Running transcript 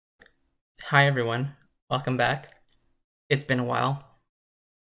Hi everyone, welcome back. It's been a while.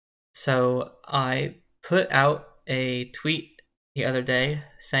 So I put out a tweet the other day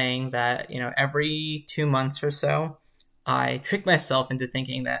saying that, every 2 months or so, I trick myself into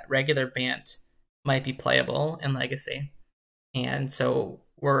thinking that regular Bant might be playable in Legacy. And so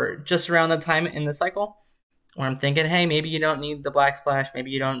we're just around the time in the cycle where I'm thinking, hey, maybe you don't need the black splash,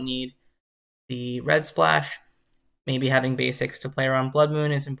 maybe you don't need the red splash, maybe having basics to play around Blood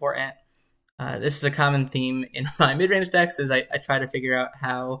Moon is important. This is a common theme in my mid-range decks, is I try to figure out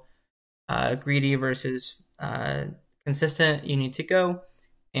how greedy versus consistent you need to go,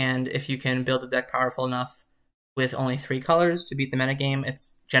 and if you can build a deck powerful enough with only 3 colors to beat the metagame,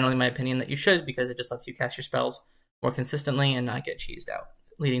 it's generally my opinion that you should, because it just lets you cast your spells more consistently and not get cheesed out,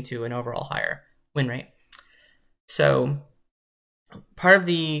 leading to an overall higher win rate. So part of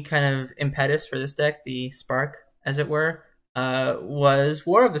the kind of impetus for this deck, the spark, as it were, was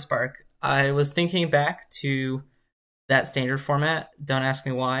War of the Spark. I was thinking back to that standard format, don't ask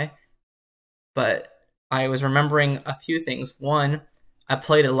me why, but I was remembering a few things. One, I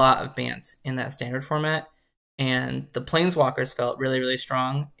played a lot of Bant in that standard format, and the Planeswalkers felt really, really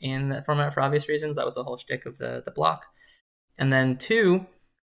strong in that format for obvious reasons. That was the whole shtick of the block. And then two,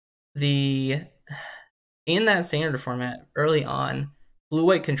 in that standard format, early on,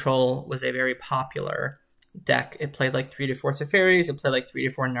 blue-white control was a very popular deck. It played like 3 to 4 Teferis, it played like 3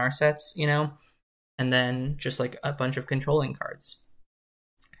 to 4 Narsets, and then just like a bunch of controlling cards.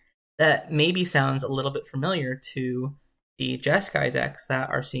 That maybe sounds a little bit familiar to the Jeskai decks that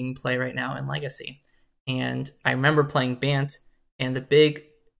are seeing play right now in Legacy. And I remember playing Bant, and the big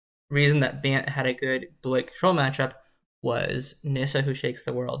reason that Bant had a good blue-white control matchup was Nissa Who Shakes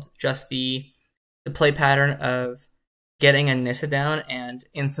the World. Just the play pattern of getting a Nissa down and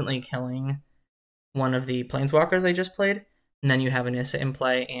instantly killing one of the Planeswalkers I just played, and then you have a Nissa in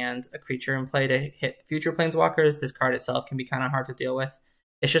play and a creature in play to hit future Planeswalkers. This card itself can be kind of hard to deal with.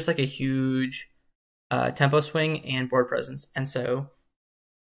 It's just like a huge tempo swing and board presence, and so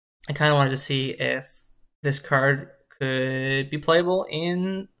I kind of wanted to see if this card could be playable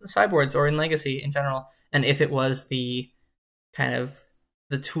in sideboards or in Legacy in general, and if it was the kind of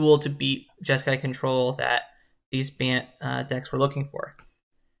the tool to beat Jeskai control that these Bant decks were looking for.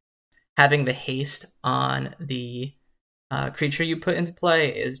 Having the haste on the creature you put into play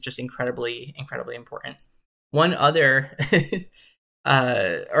is just incredibly, incredibly important. One other,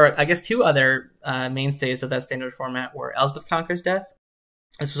 or I guess 2 other mainstays of that standard format were Elspeth Conquers Death.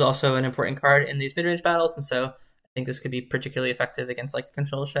 This was also an important card in these mid-range battles, and so I think this could be particularly effective against like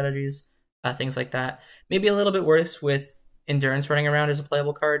control strategies, things like that. Maybe a little bit worse with Endurance running around as a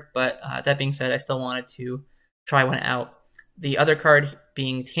playable card, but that being said, I still wanted to try one out. The other card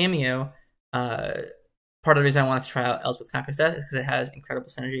being Tamiyo, part of the reason I wanted to try out Elspeth Conquers Death is because it has incredible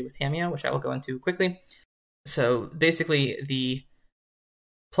synergy with Tamiyo, which I will go into quickly. So basically, the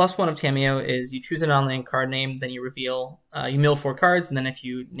 +1 of Tamiyo is you choose a non-land card name, then you reveal, you mill 4 cards, and then if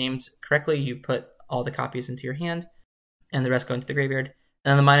you named correctly, you put all the copies into your hand, and the rest go into the graveyard.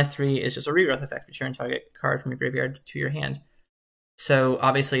 And then the -3 is just a regrowth effect, return target card from your graveyard to your hand. So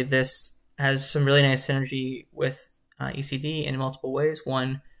obviously this has some really nice synergy with ECD in multiple ways.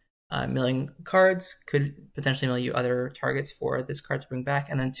 One, milling cards could potentially mill you other targets for this card to bring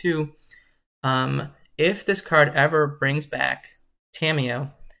back. And then 2, if this card ever brings back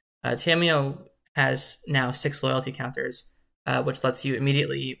Tamiyo, Tamiyo has now 6 loyalty counters, which lets you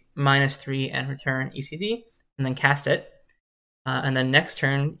immediately -3 and return ECD, and then cast it. And then next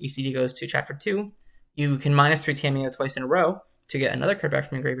turn, ECD goes to Chapter 2. You can -3 Tamiyo twice in a row to get another card back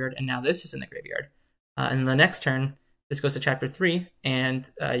from your graveyard, and now this is in the graveyard. And the next turn, this goes to Chapter 3,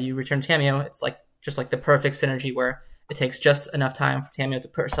 and you return Tamiyo. It's just like the perfect synergy where it takes just enough time for Tamiyo to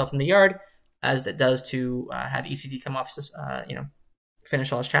put herself in the yard, as it does to have ECD come off,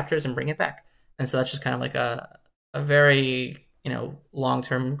 finish all his chapters and bring it back. And so that's just kind of like a very,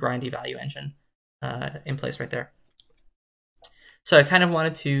 long-term grindy value engine in place right there. So I kind of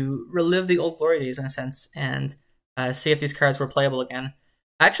wanted to relive the old glory days in a sense and see if these cards were playable again.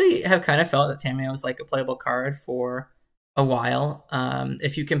 I actually have kind of felt that Tamiyo was like a playable card for a while.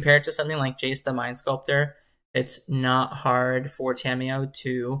 If you compare it to something like Jace the Mind Sculptor, it's not hard for Tamiyo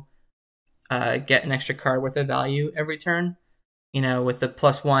to get an extra card worth of value every turn. With the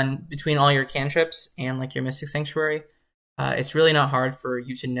 +1 between all your cantrips and like your Mystic Sanctuary, it's really not hard for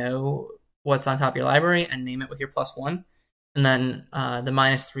you to know what's on top of your library and name it with your +1. And then the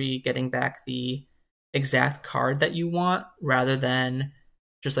 -3 getting back the exact card that you want, rather than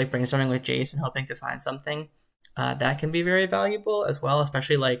just like brainstorming with Jace and hoping to find something. That can be very valuable as well,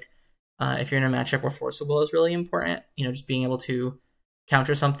 especially like if you're in a matchup where Force of Will is really important. Just being able to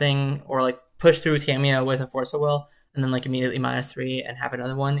counter something or like push through Tamiyo with a Force of Will and then like immediately -3 and have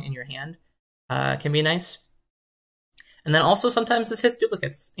another one in your hand can be nice. And then also sometimes this hits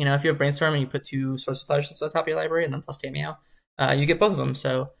duplicates. You know, if you have Brainstorm and you put 2 Source of Flashes on top of your library and then plus Tamiyo, you get both of them.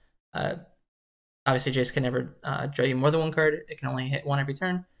 So obviously Jace can never draw you more than 1 card. It can only hit 1 every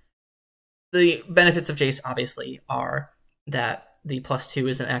turn. The benefits of Jace obviously are that the +2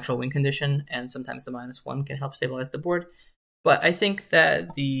 is an actual win condition, and sometimes the -1 can help stabilize the board. But I think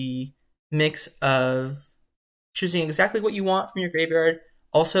that the mix of choosing exactly what you want from your graveyard,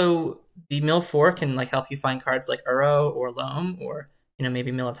 also the mill 4 can like help you find cards like Uro or Loam, or you know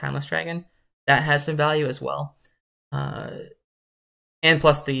maybe mill a Timeless Dragon. That has some value as well. And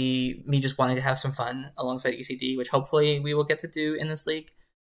plus me just wanting to have some fun alongside ECD, which hopefully we will get to do in this league.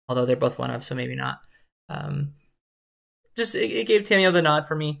 Although they're both 1 of, so maybe not. Just it gave Tamiyo the nod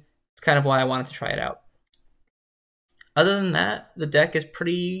for me. It's kind of why I wanted to try it out. Other than that, the deck is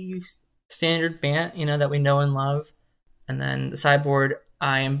pretty standard Bant, you know, that we know and love. And then the sideboard,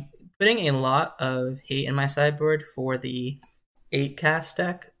 I am putting a lot of hate in my sideboard for the 8 cast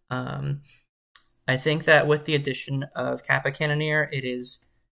deck. I think that with the addition of Kappa Cannoneer, it is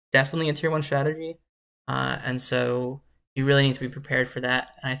definitely a tier 1 strategy. And so you really need to be prepared for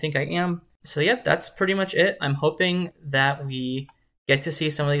that. And I think I am. So yeah, that's pretty much it. I'm hoping that we get to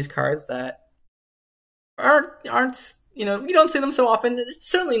see some of these cards that aren't you know, we don't see them so often.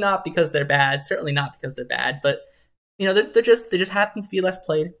 Certainly not because they're bad. Certainly not because they're bad. But you know, they just happen to be less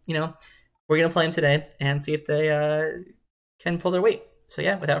played. You know, we're gonna play them today and see if they can pull their weight. So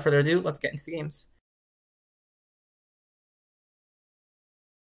yeah, without further ado, let's get into the games.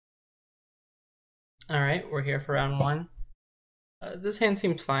 All right, we're here for round 1. This hand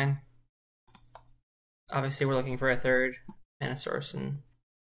seems fine. Obviously, we're looking for a 3rd mana source and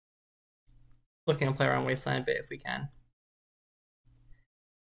looking to play around Wasteland a bit if we can.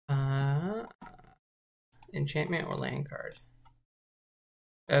 Enchantment or land card.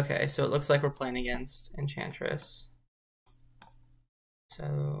 Okay, so it looks like we're playing against Enchantress.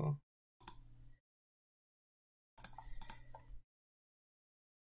 So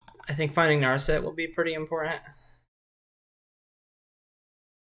I think finding Narset will be pretty important.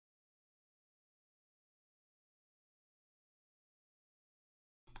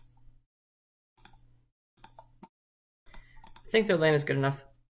 I think their land is good enough.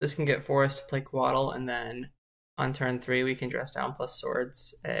 This can get Forest to play Coatl, and then on turn 3 we can dress down plus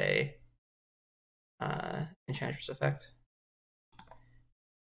Swords a Enchantress effect.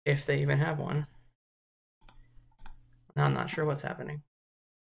 If they even have one. Now I'm not sure what's happening.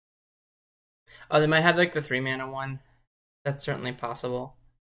 Oh, they might have like the 3 mana one. That's certainly possible.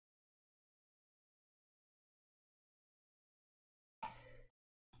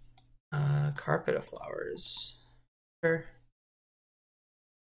 Carpet of Flowers. Sure.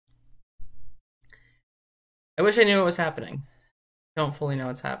 I wish I knew what was happening. Don't fully know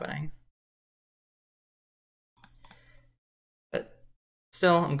what's happening. But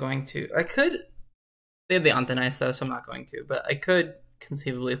still, I'm going to. I could. They have the Antonice though, so I'm not going to. But I could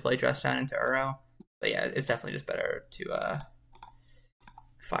conceivably play Dress Down into Uro. But yeah, it's definitely just better to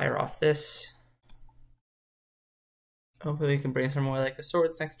fire off this. Hopefully we can bring some more like a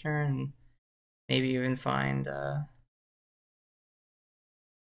Swords next turn, and maybe even find a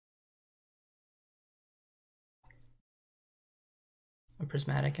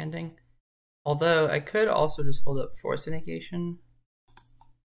Prismatic Ending. Although I could also just hold up Force of Negation.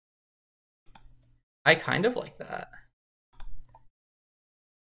 I kind of like that.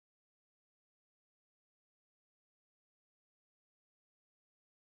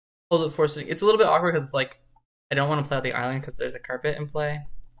 Hold up Force of Negation. It's a little bit awkward because it's like I don't want to play out the island because there's a carpet in play.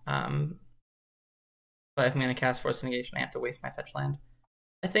 But if I'm going to cast Force of Negation, I have to waste my fetch land.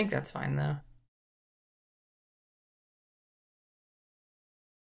 I think that's fine though.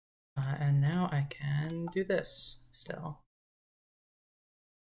 And now I can do this still.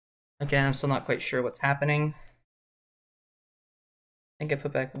 Again, I'm still not quite sure what's happening. I think I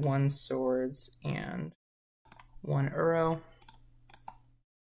put back 1 Swords and 1 Uro.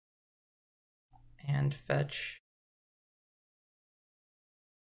 And fetch.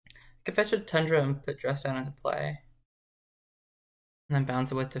 I could fetch a Tundra and put Dress Down into play. And then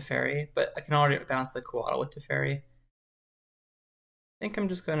bounce it with Teferi, but I can already bounce the Coatl with Teferi. I think I'm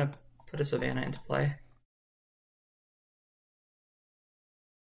just going to put a Savannah into play.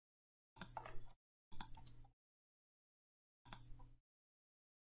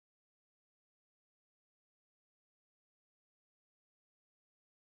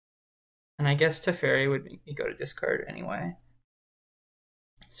 And I guess Teferi would make me go to discard anyway.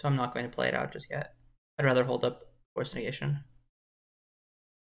 So I'm not going to play it out just yet. I'd rather hold up Force Negation.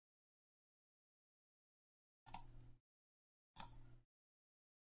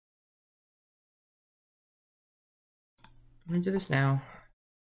 I'm gonna do this now.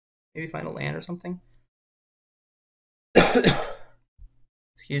 Maybe find a land or something.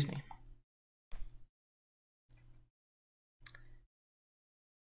 Excuse me.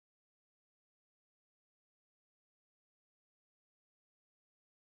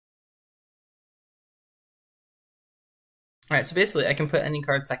 Alright, so basically I can put any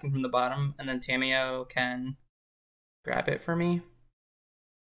card second from the bottom, and then Tamiyo can grab it for me.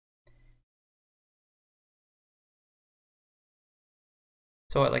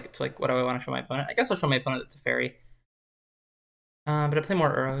 So what do I want to show my opponent? I guess I'll show my opponent the Teferi. But I play more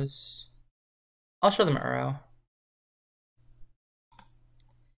Uros. I'll show them Uro.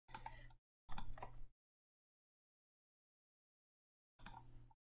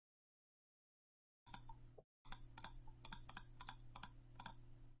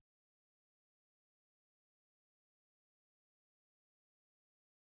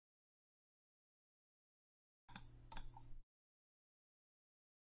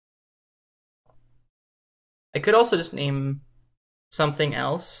 I could also just name something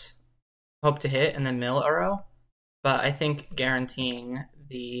else, hope to hit, and then mill Uro. But I think guaranteeing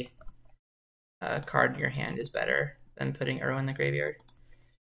the card in your hand is better than putting Uro in the graveyard.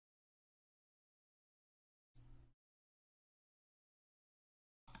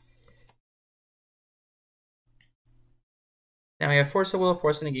 Now we have Force of Will,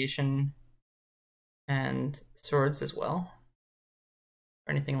 Force of Negation, and Swords as well.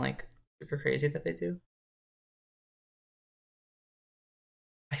 Or anything like super crazy that they do.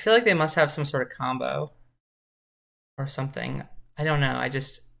 I feel like they must have some sort of combo or something. I don't know. I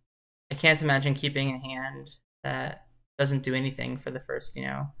can't imagine keeping a hand that doesn't do anything for the first,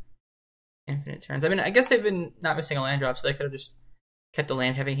 infinite turns. I mean, I guess they've been not missing a land drop, so they could have just kept a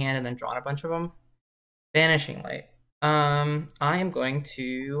land heavy hand and then drawn a bunch of them. Vanishing Light. I am going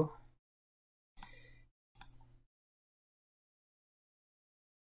to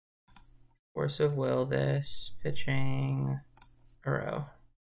Force of Will this, pitching Uro.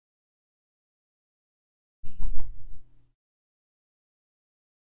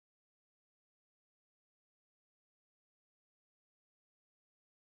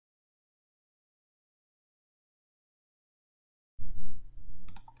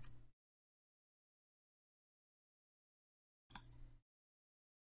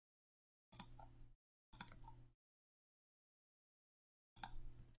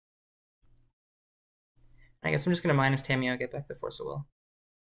 I guess I'm just going to minus Tamiyo, get back the Force of Will.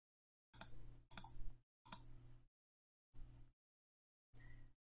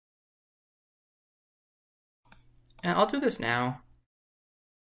 And I'll do this now.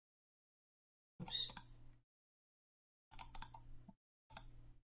 Oops.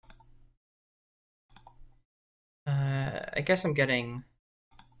 I guess I'm getting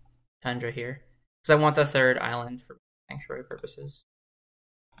Tundra here, because I want the third island for sanctuary purposes.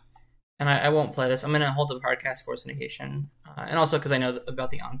 And I won't play this. I'm going to hold up Hardcast Force of Negation. And also because I know about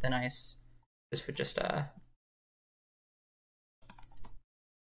the On Thin Ice, this would just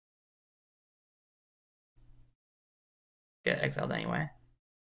get exiled anyway,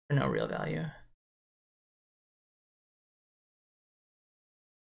 for no real value.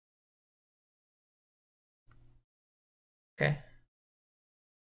 Okay.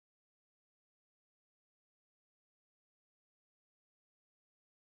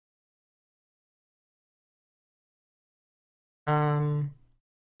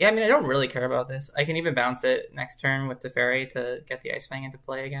 Yeah, I mean, I don't really care about this. I can even bounce it next turn with Teferi to get the Ice-Fang into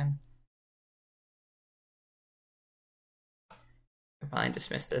play again. I can finally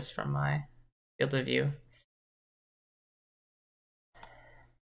dismiss this from my field of view.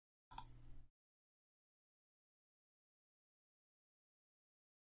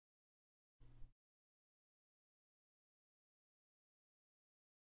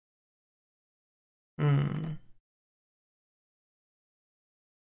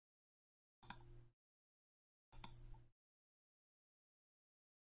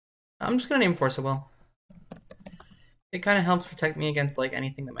 I'm just gonna name Force of Will. It kind of helps protect me against like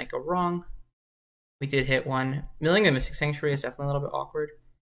anything that might go wrong. We did hit one. Milling the Mystic Sanctuary is definitely a little bit awkward.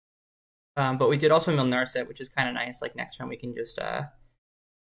 But we did also mill Narset, which is kind of nice. Like next turn we can just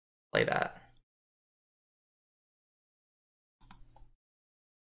play that.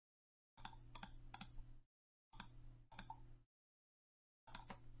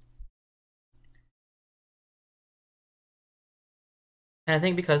 And I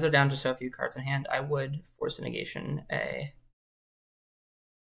think because they're down to so few cards in hand, I would Force a Negation a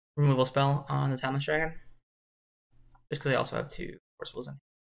removal spell on the Timeless Dragon. Just because they also have two Forcibles in.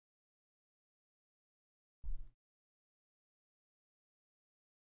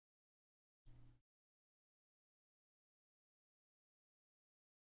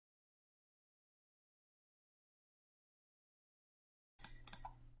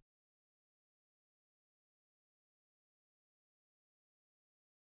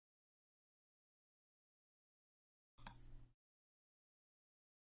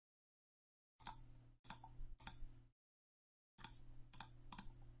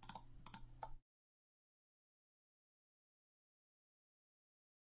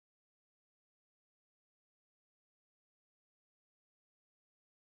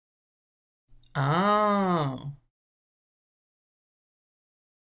 Oh.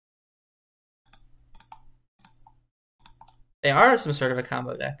 They are some sort of a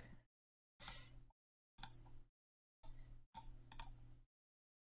combo deck.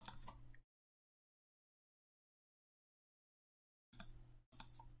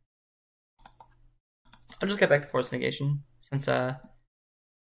 I'll just get back to Force of Negation since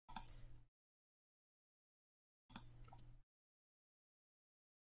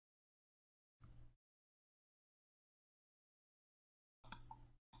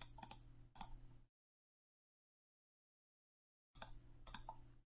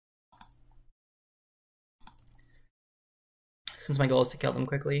my goal is to kill them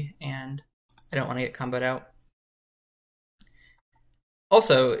quickly and I don't want to get comboed out.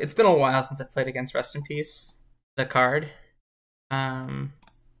 Also, it's been a while since I played against Rest in Peace, the card.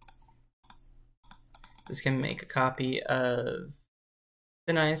 This can make a copy of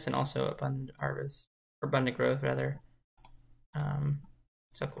Thin Ice and also Abundant Harvest, or Abundant Growth rather.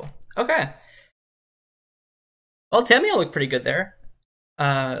 So cool. Okay. Well, Tamiyo looked pretty good there.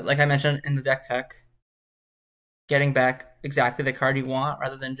 Like I mentioned in the deck tech, getting back exactly the card you want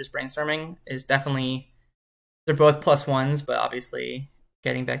rather than just brainstorming is definitely, they're both +1s, but obviously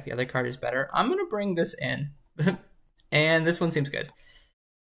getting back the other card is better. I'm going to bring this in. And this one seems good.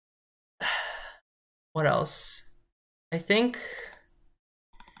 What else? I think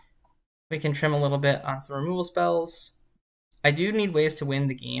we can trim a little bit on some removal spells. I do need ways to win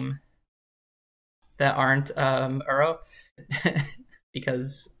the game that aren't Uro.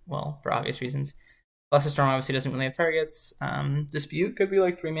 Because, well, for obvious reasons. Flusterstorm obviously doesn't really have targets. Dispute could be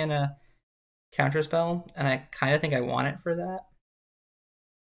like 3 mana counterspell, and I kind of think I want it for that.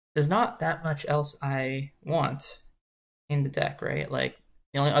 There's not that much else I want in the deck, right? Like,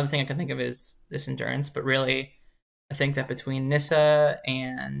 the only other thing I can think of is this Endurance, but really, I think that between Nissa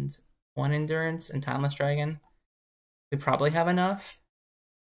and 1 Endurance and Timeless Dragon, we probably have enough.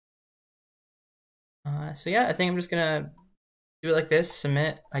 So yeah, I think I'm just gonna do it like this,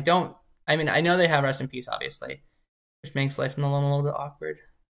 submit. I mean, I know they have Rest in Peace, obviously, which makes life in the Loam a little bit awkward,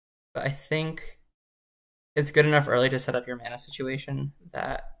 but I think it's good enough early to set up your mana situation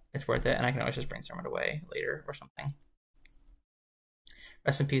that it's worth it, and I can always just brainstorm it away later or something.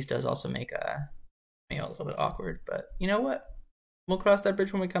 Rest in Peace does also make a little bit awkward, but you know what? We'll cross that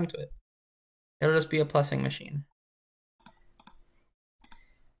bridge when we come to it. It'll just be a plussing machine.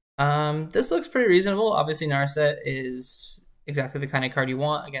 This looks pretty reasonable. Obviously, Narset is exactly the kind of card you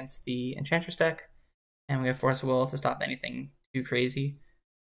want against the Enchantress deck, and we have Force of Will to stop anything too crazy.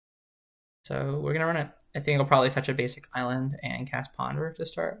 So we're gonna run it. I think I'll probably fetch a basic island and cast Ponder to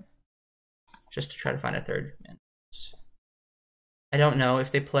start, just to try to find a third mana. I don't know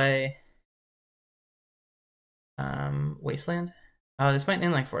if they play Wasteland. Oh, this might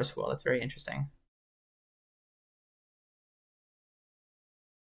name like Force of Will. That's very interesting.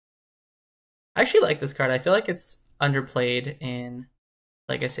 I actually like this card. I feel like it's underplayed in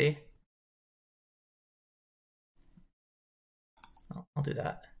Legacy. I'll do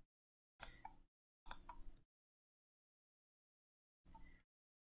that.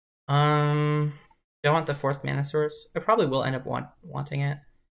 Do I want the 4th mana source? I probably will end up wanting it.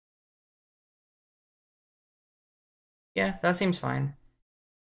 Yeah, that seems fine.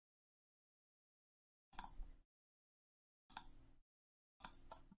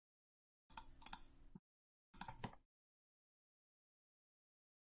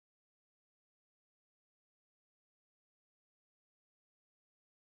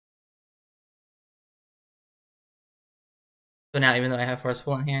 So now, even though I have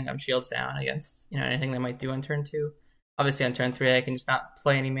Forceful in hand, I'm shields down against anything that might do on turn 2. Obviously, on turn 3, I can just not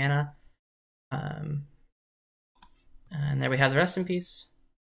play any mana. And there we have the Rest in Peace.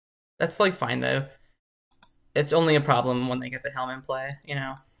 That's like fine though. It's only a problem when they get the Helm in play,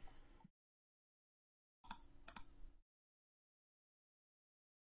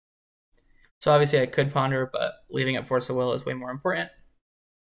 So obviously, I could Ponder, but leaving up Force of Will is way more important.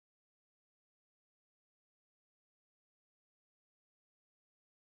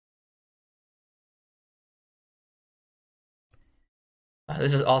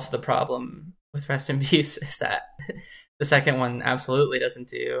 This is also the problem with Rest in Peace, is that the second one absolutely doesn't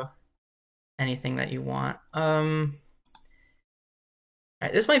do anything that you want. Alright,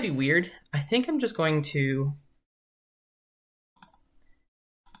 this might be weird. I think I'm just going to...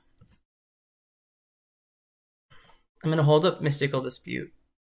 I'm going to hold up Mystical Dispute,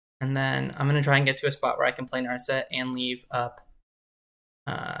 and then I'm going to try and get to a spot where I can play Narset and leave up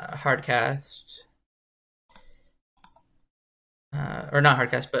Hardcast. Or not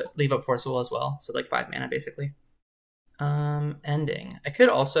Hardcast, but leave up Force of Will as well. So like 5 mana, basically. Ending. I could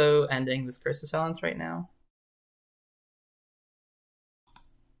also ending this Curse of Silence right now.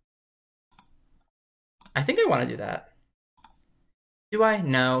 I think I want to do that. Do I?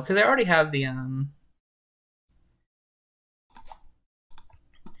 No, because I already have the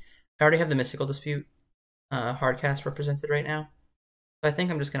Mystical Dispute hardcast represented right now. So I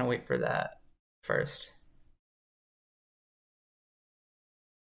think I'm just gonna wait for that first.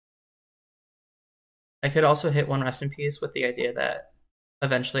 I could also hit one Rest in Peace with the idea that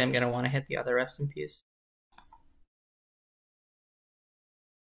eventually I'm gonna want to hit the other Rest in Peace.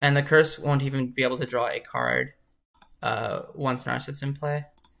 And the curse won't even be able to draw a card once Narset's in play.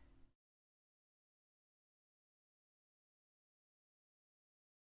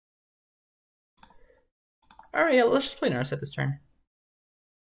 Alright, yeah, let's just play Narset this turn.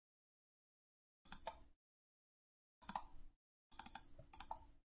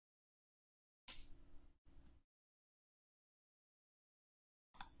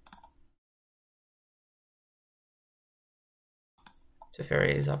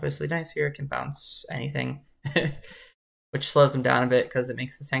 Teferi is obviously nice here. It can bounce anything, which slows them down a bit because it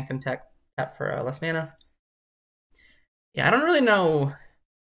makes the Sanctum tap for less mana. Yeah, I don't really know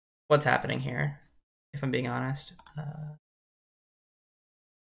what's happening here, if I'm being honest. But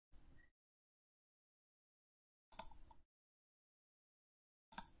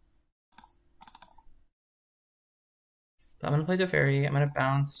I'm going to play Teferi. I'm going to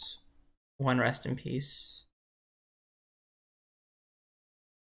bounce one Rest in Peace.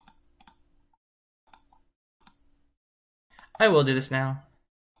 I will do this now.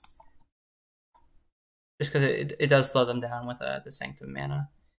 Just because it does slow them down with the Sanctum mana.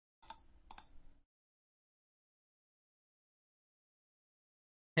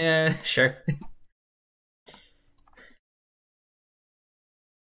 Yeah, sure.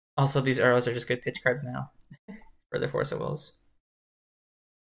 Also, these arrows are just good pitch cards now for the Force of Wills.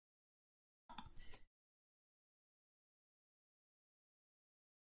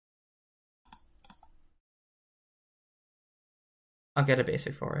 I'll get a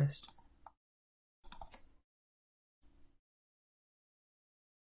basic forest.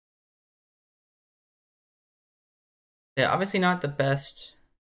 Yeah, obviously not the best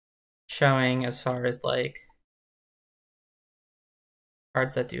showing as far as like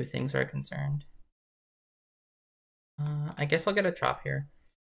cards that do things are concerned. I guess I'll get a drop here.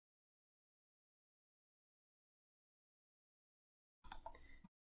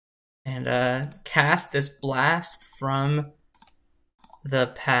 And cast this blast from the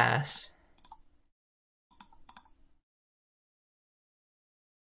past.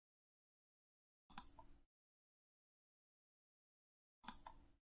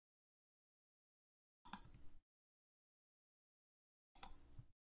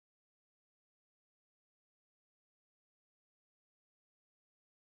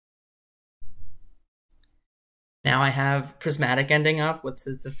 Now I have Prismatic Ending up with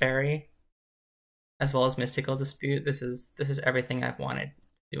the Teferi, as well as Mystical Dispute. This is everything I've wanted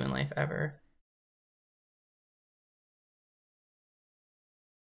to do in life ever.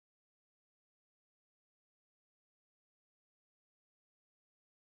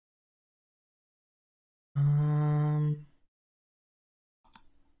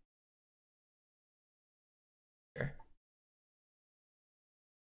 Sure.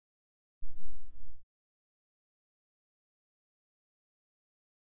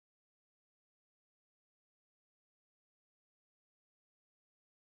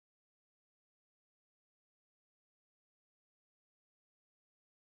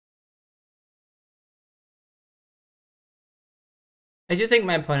 I do think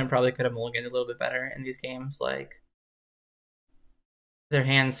my opponent probably could have mulliganed a little bit better in these games. Like, their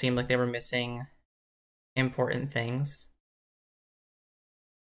hands seemed like they were missing important things.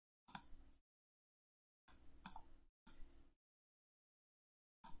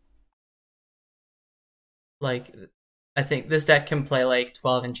 Like, I think this deck can play like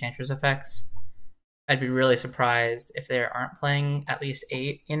 12 Enchantress effects. I'd be really surprised if they aren't playing at least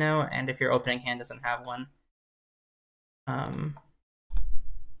 8, you know, and if your opening hand doesn't have one.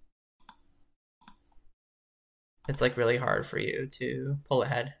 It's like really hard for you to pull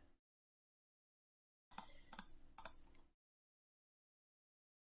ahead.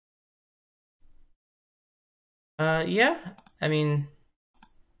 Yeah, I mean,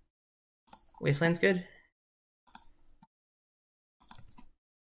 Wasteland's good.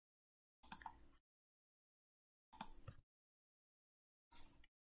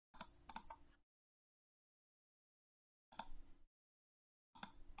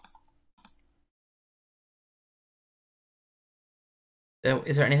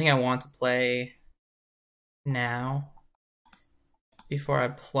 Is there anything I want to play now? before I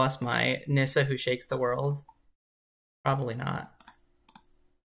plus my Nissa who shakes the world? Probably not.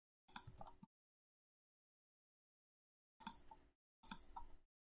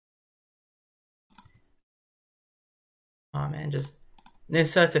 Oh man, just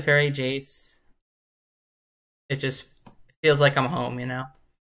Nissa, Teferi, Jace. It just feels like I'm home, you know?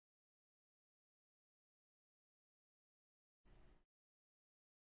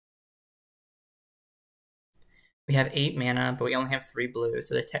 We have 8 mana, but we only have 3 blue,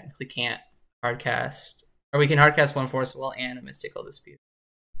 so they technically can't hardcast. Or we can hardcast 1 Force of Will and a Mystical Dispute.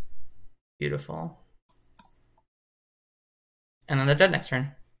 Beautiful. And then they're dead next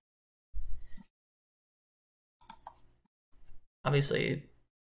turn. Obviously,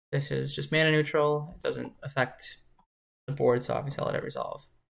 this is just mana neutral. It doesn't affect the board, so obviously I'll let it resolve.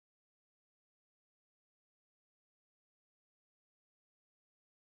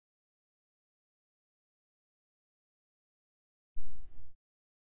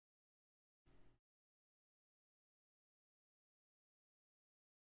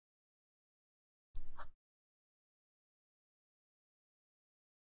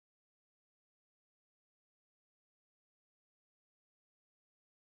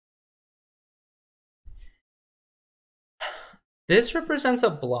 This represents a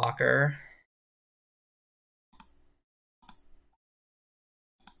blocker.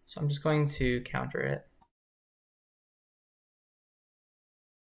 So I'm just going to counter it.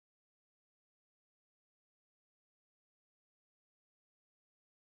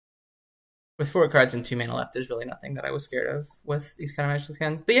 With 4 cards and 2 mana left, there's really nothing that I was scared of with these kind of magic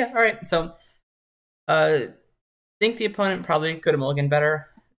can. But yeah, all right. So think the opponent probably could have mulliganed better.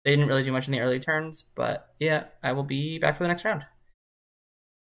 They didn't really do much in the early turns, but yeah, I will be back for the next round.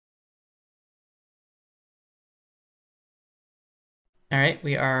 All right,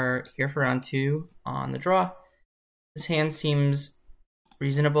 we are here for round 2 on the draw. This hand seems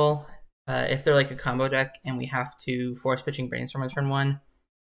reasonable. If they're like a combo deck and we have to force pitching Brainstorm on turn 1,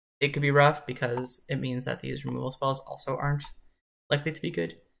 it could be rough because it means that these removal spells also aren't likely to be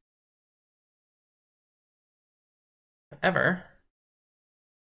good. However,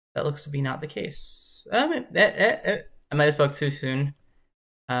 that looks to be not the case. I might have spoke too soon.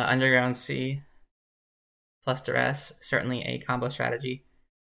 Underground Sea, Flusterstorm, certainly a combo strategy.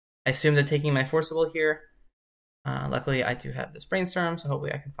 I assume they're taking my Forcible here. Luckily, I do have this Brainstorm, so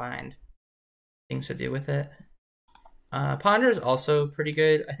hopefully I can find things to do with it. Ponder is also pretty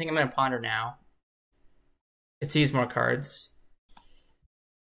good. I think I'm going to Ponder now. It sees more cards.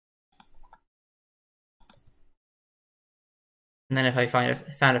 And then if I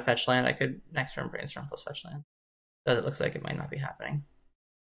found a fetch land, I could next turn Brainstorm plus fetch land. But it looks like it might not be happening.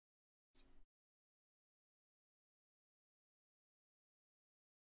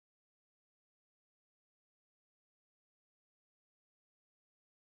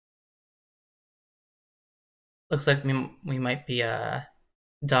 Looks like we might be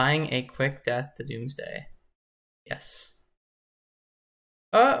dying a quick death to Doomsday. Yes.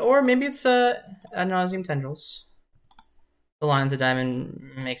 Or maybe it's ad nauseam tendrils. The Lines of Diamond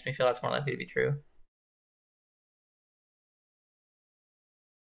makes me feel that's more likely to be true.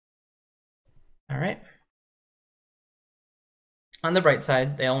 All right. On the bright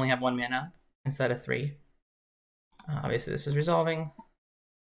side, they only have 1 mana instead of 3. Obviously, this is resolving.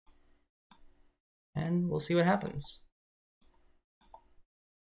 And we'll see what happens.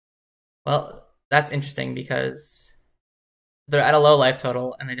 Well, that's interesting because they're at a low life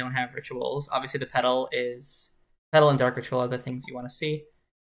total and they don't have rituals. Obviously, the Petal and Dark Ritual are the things you want to see.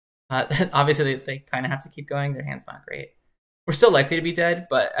 Obviously, they kind of have to keep going. Their hand's not great. We're still likely to be dead,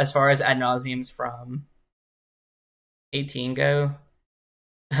 but as far as ad nauseams from 18 go,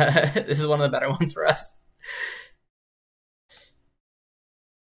 this is one of the better ones for us.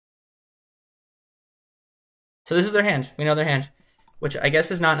 So this is their hand. We know their hand, which I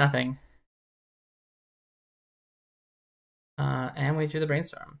guess is not nothing. And we drew the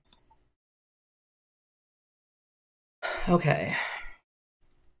Brainstorm. Okay.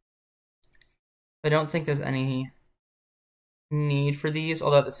 I don't think there's any need for these,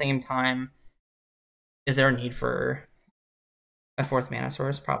 although at the same time, is there a need for a 4th mana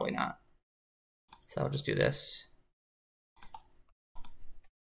source? Probably not. So I'll just do this.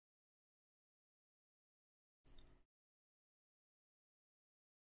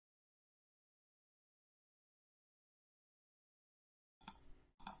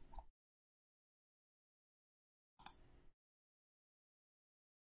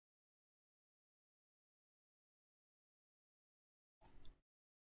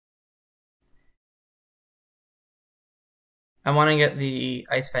 I want to get the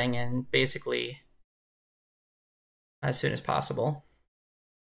Ice-Fang in basically as soon as possible.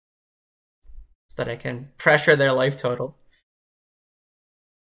 so that I can pressure their life total.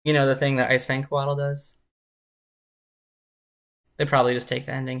 You know, the thing that Ice-Fang Coatl does? They probably just take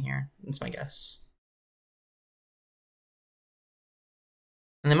the ending here. That's my guess.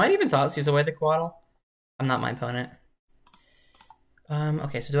 And they might even Thoughtseize away the Coatl. I'm not my opponent.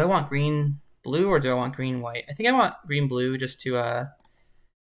 Okay, so do I want green-blue or do I want green-white? I think I want green-blue just to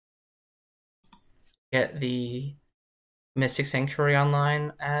get the Mystic Sanctuary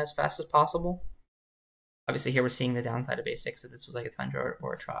online as fast as possible. Obviously, here we're seeing the downside of basics, so this was like a Tundra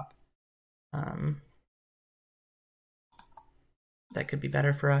or a Trop. That could be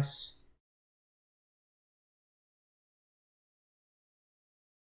better for us.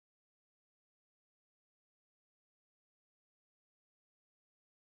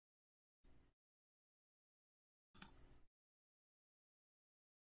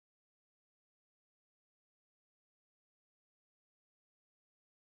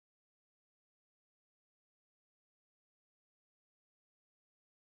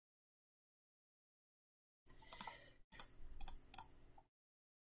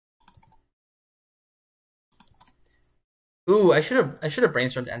 Ooh, I should have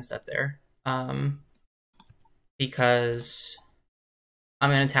brainstormed end step there. Because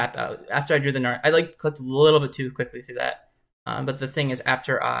I'm gonna tap out after I drew the Narset. I like clicked a little bit too quickly through that. But the thing is,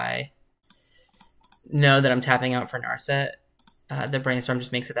 after I know that I'm tapping out for Narset, the Brainstorm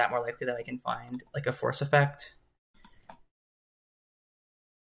just makes it that more likely that I can find like a force effect.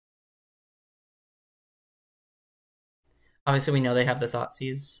 Obviously, we know they have the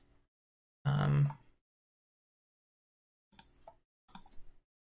Thoughtseize.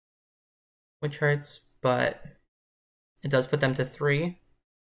 Which hurts, but it does put them to 3,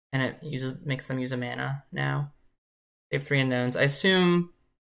 and it makes them use a mana now. They have 3 unknowns. I assume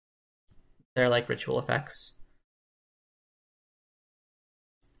they're like ritual effects.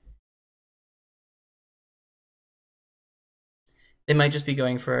 They might just be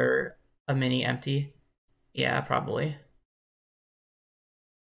going for a mini empty. Yeah, probably.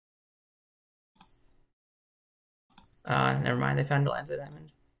 Never mind, they found a Lanza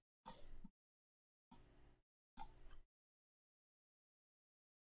Diamond.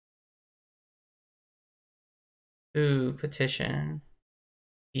 Ooh, Petition.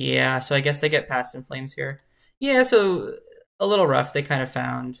 Yeah, so I guess they get Past in Flames here. Yeah, so a little rough. They kind of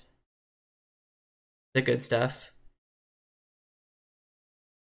found the good stuff.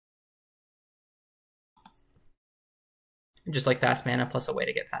 Just like fast mana plus a way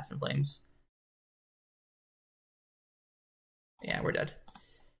to get Past in Flames. Yeah, we're dead.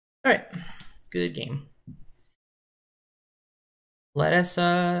 All right, good game. Let's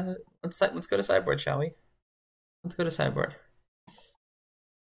go to sideboard, shall we? Let's go to sideboard.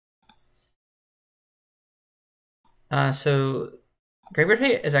 So Graveyard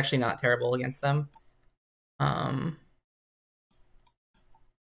Hate is actually not terrible against them.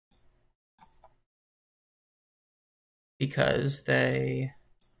 Because they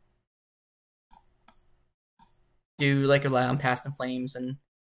do like rely on Past in Flames, and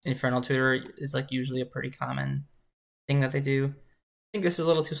Infernal Tutor is like usually a pretty common thing that they do. I think this is a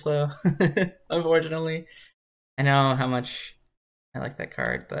little too slow, unfortunately. I know how much I like that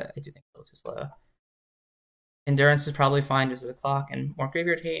card, but I do think it's a little too slow. Endurance is probably fine just as a clock, and more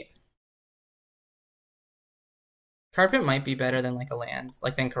Graveyard Hate. Carpet might be better than like a land,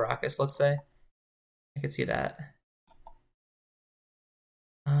 like than Karakas, let's say. I could see that.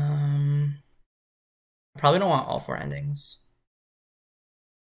 I probably don't want all 4 endings.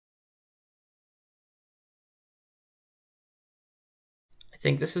 I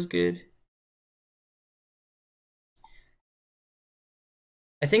think this is good.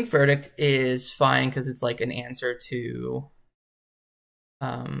 I think Verdict is fine because it's like an answer to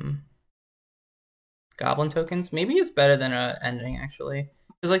Goblin tokens. Maybe it's better than an ending, actually.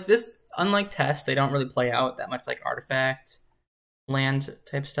 Because like this, unlike Test, they don't really play out that much like artifact, land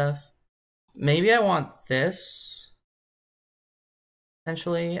type stuff. Maybe I want this,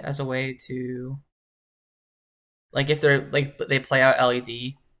 essentially, as a way to... Like if they're like they play out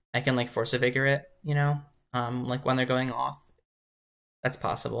LED, I can like Force of Vigor it, you know? Like when they're going off. That's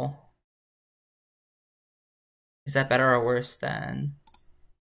possible. Is that better or worse than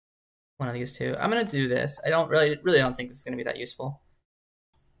one of these two? I'm gonna do this. I don't really don't think this is gonna be that useful.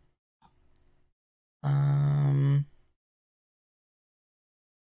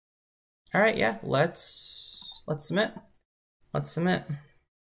 All right, yeah. Let's submit. Let's submit.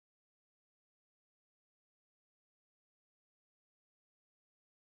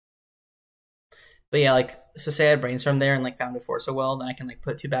 But yeah, like, so say I brainstorm there and like found a Force of Will, then I can like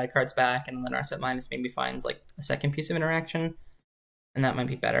put 2 bad cards back, and then the Narset minus maybe finds like a second piece of interaction, and that might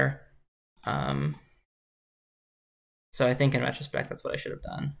be better. So I think in retrospect, that's what I should have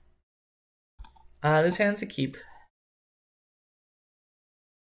done. This hand's a keep.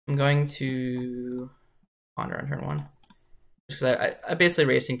 I'm going to ponder on turn 1. Just because I'm basically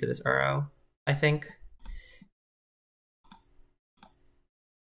racing to this Uro, I think.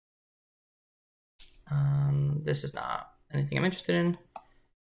 This is not anything I'm interested in.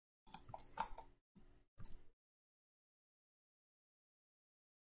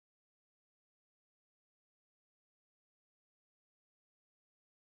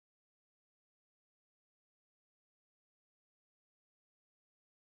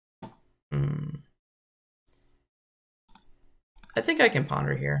 I think I can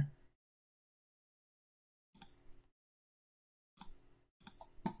ponder here.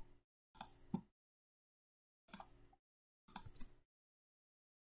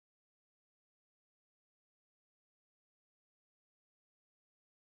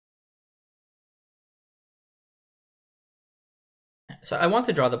 So I want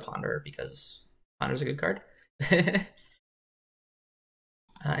to draw the Ponder because Ponder's a good card.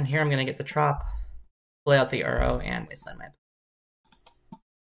 And here I'm going to get the Trop, play out the Uro, and Wasteland my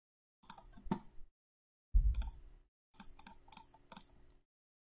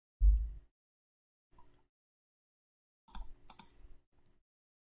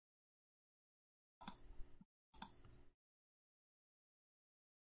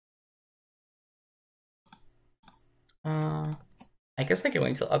I guess I can wait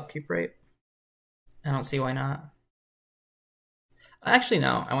until upkeep, right? I don't see why not. Actually,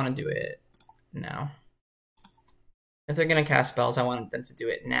 no. I want to do it now. If they're going to cast spells, I want them to do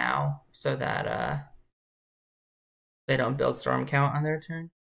it now so that they don't build Storm Count on their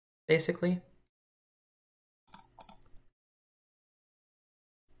turn, basically.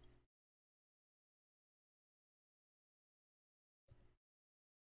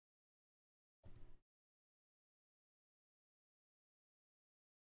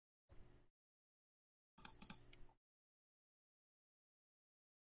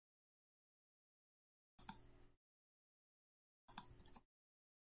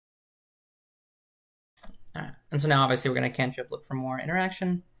 All right. And so now obviously we're going to cantrip, look for more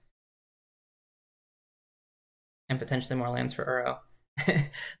interaction. And potentially more lands for Uro.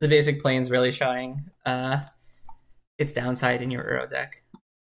 The basic plane's really showing its downside in your Uro deck.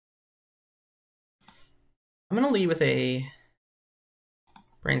 I'm going to lead with a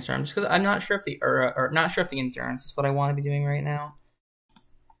Brainstorm just because I'm not sure if the Uro, or not sure if the Endurance is what I want to be doing right now.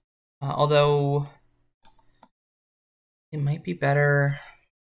 Although it might be better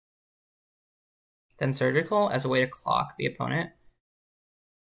than Surgical as a way to clock the opponent.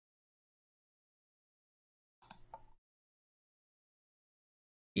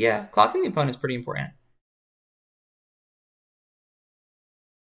 Yeah, clocking the opponent is pretty important.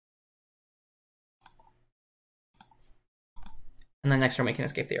 And then next turn we can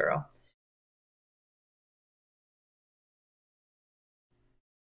escape the Uro.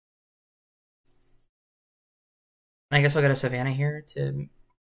 I guess I'll get a Savannah here to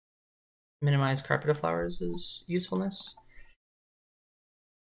minimize Carpet of Flowers' usefulness.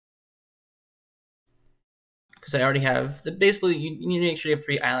 Because I already have, basically you need to make sure you have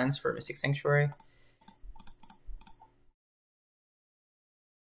 3 islands for Mystic Sanctuary.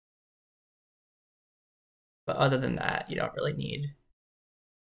 But other than that, you don't really need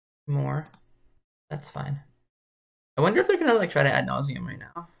more. That's fine. I wonder if they're gonna like try to Ad Nauseam right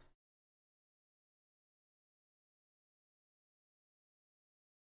now.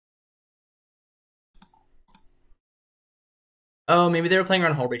 Oh, maybe they were playing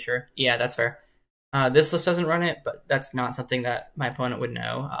around Hullbreacher. Yeah, that's fair. This list doesn't run it, but that's not something that my opponent would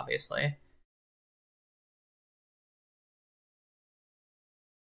know, obviously.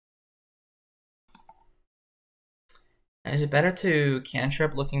 Is it better to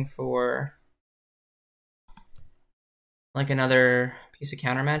cantrip looking for like another piece of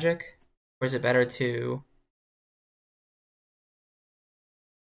counter magic? Or is it better to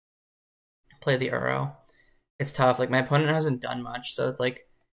play the Uro? It's tough. Like my opponent hasn't done much, so it's like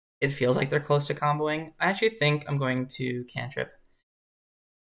it feels like they're close to comboing. I actually think I'm going to cantrip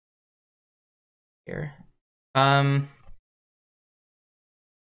here.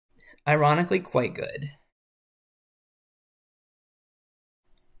 Ironically quite good.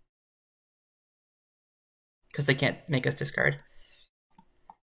 Because they can't make us discard.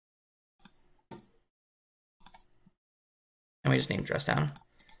 And we just name Dress Down.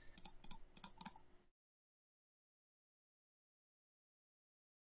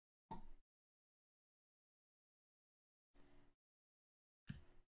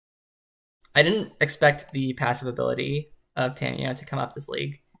 I didn't expect the passive ability of Tamiyo to come up this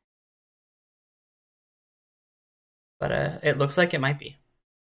league. but it looks like it might be.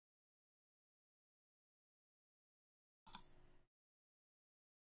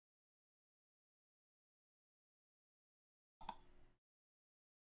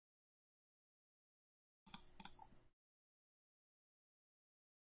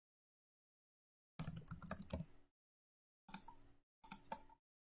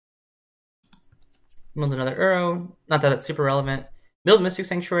 Milled another Uro. Not that it's super relevant. Milled Mystic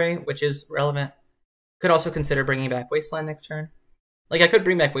Sanctuary, which is relevant. Could also consider bringing back Wasteland next turn. Like, I could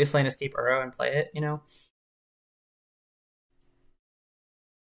bring back Wasteland, escape Uro, and play it, you know?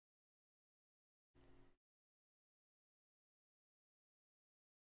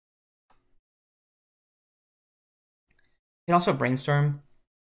 You can also Brainstorm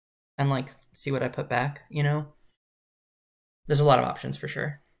and, like, see what I put back, you know? There's a lot of options for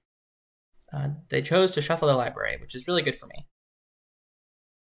sure. They chose to shuffle their library, which is really good for me.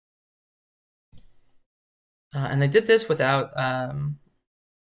 And they did this without...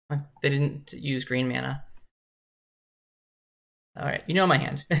 they didn't use green mana. Alright, you know my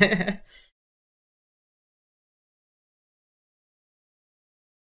hand.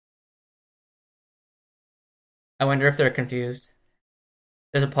 I wonder if they're confused.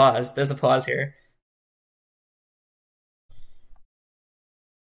 There's a pause. There's the pause here.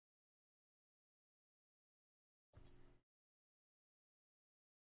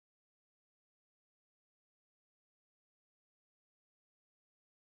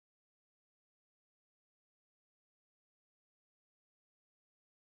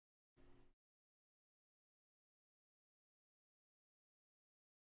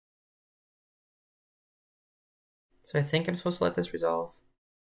 So I think I'm supposed to let this resolve.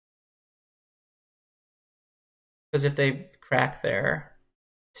 Because if they crack their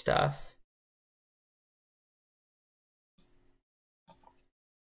stuff...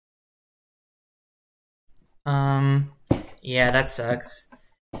 yeah, that sucks.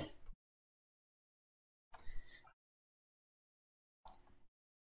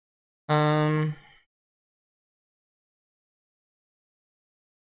 I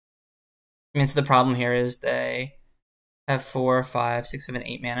mean, so the problem here is they have 4, 5, 6, 7,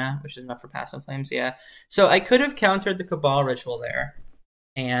 8 mana, which is enough for Passive Flames, yeah. So I could have countered the Cabal Ritual there,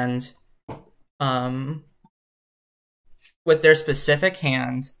 and with their specific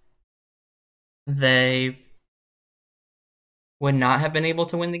hand, they would not have been able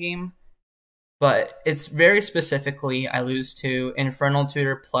to win the game. But it's very specifically, I lose to Infernal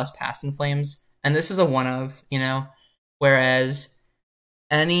Tutor plus Passive Flames, and this is a one of, you know, whereas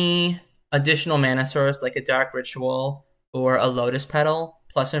any additional mana source like a Dark Ritual or a Lotus Petal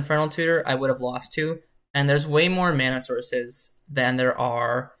plus Infernal Tutor, I would have lost to. And there's way more mana sources than there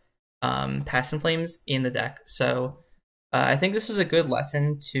are Passive Flames in the deck. So I think this is a good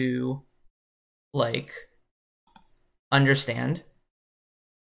lesson to, like, understand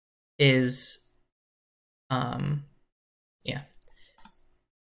is, yeah.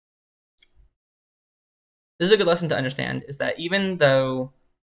 This is a good lesson to understand, is that even though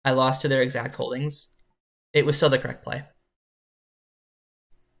I lost to their exact holdings, it was still the correct play.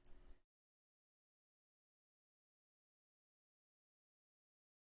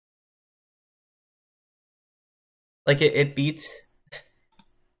 Like, it beat...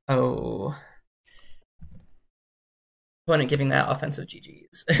 Oh... opponent giving that offensive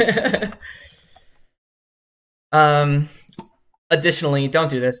GGs. Additionally, don't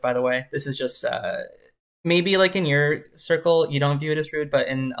do this, by the way. This is just... maybe, like, in your circle, you don't view it as rude, but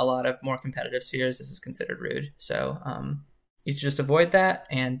in a lot of more competitive spheres, this is considered rude. So you should just avoid that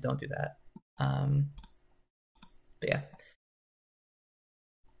and don't do that. But yeah.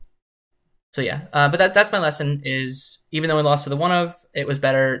 So yeah, but that's my lesson, is even though we lost to the 1 of, it was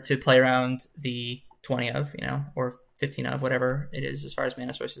better to play around the 20 of, you know, or 15 of, whatever it is as far as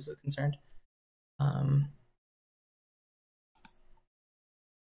mana sources is concerned.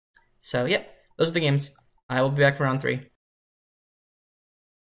 So yeah, those are the games. I will be back for round 3.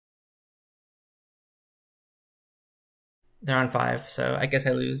 They're on 5, so I guess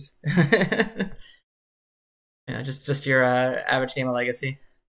I lose. Yeah, just your average game of Legacy.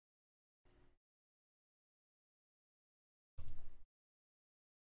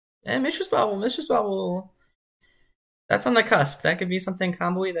 And Mistress Bobble. That's on the cusp. That could be something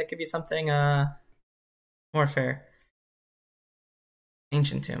combo-y. That could be something more fair.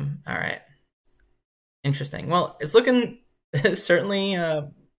 Ancient Tomb. All right. Interesting. Well, it's looking certainly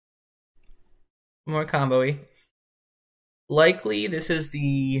more combo-y. Likely, this is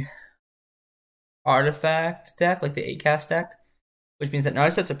the artifact deck, like the 8-cast deck, which means that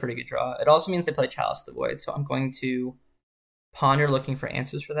Narset's a pretty good draw. It also means they play Chalice of the Void, so I'm going to ponder looking for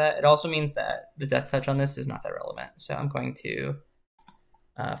answers for that. It also means that the death touch on this is not that relevant. So I'm going to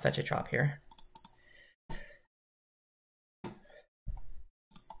fetch a Trop here.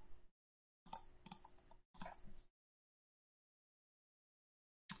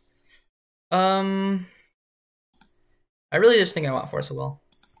 I really just think I want Force of Will.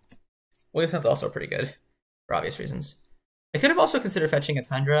 Wasteland's also pretty good for obvious reasons. I could have also considered fetching a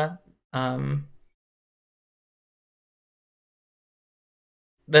Tundra.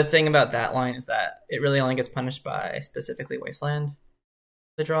 The thing about that line is that it really only gets punished by specifically Wasteland,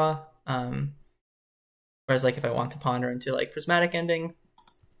 the draw. Whereas like if I want to ponder into like Prismatic Ending,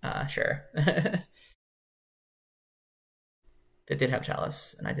 sure. They did have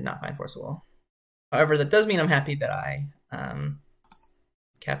Chalice, and I did not find Force of Will. However, that does mean I'm happy that I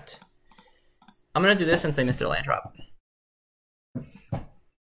kept. I'm gonna do this since they missed their land drop.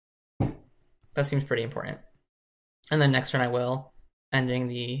 That seems pretty important. And then next turn I will, ending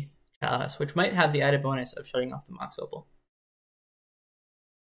the Chalice, which might have the added bonus of shutting off the Mox Opal.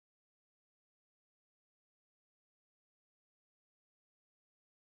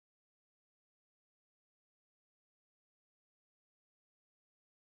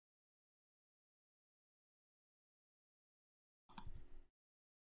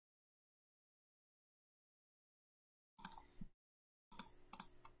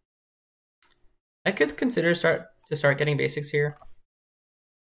 I could consider start getting basics here,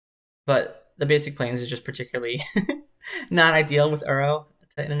 but the basic planes is just particularly not ideal with Uro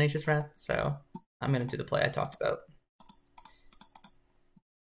Titan and Nature's Wrath, so I'm gonna do the play I talked about.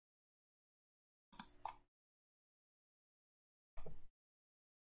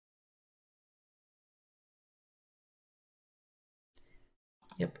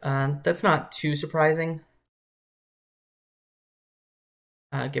 Yep, that's not too surprising,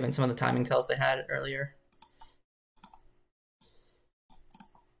 given some of the timing tells they had earlier.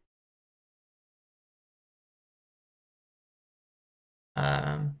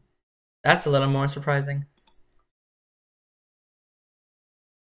 That's a little more surprising.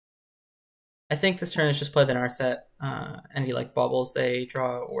 I think this turn is just play the Narset. Any like baubles they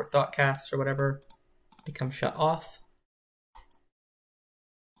draw or thought casts or whatever become shut off.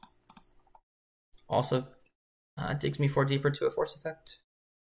 Also digs me 4 deeper to a force effect.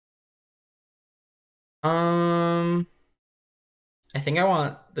 I think I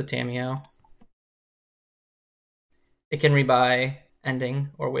want the Tamiyo. It can rebuy Ending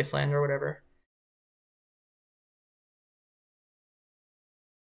or Wasteland or whatever.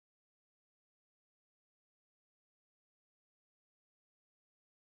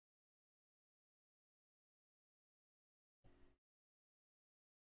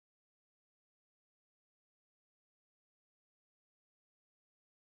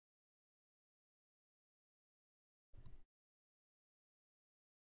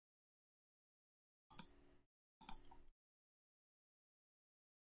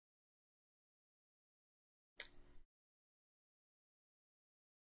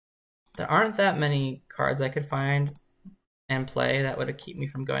 There aren't that many cards I could find and play that would keep me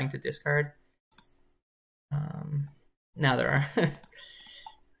from going to discard. Now there are.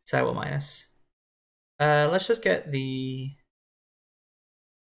 So I will minus. Let's just get the.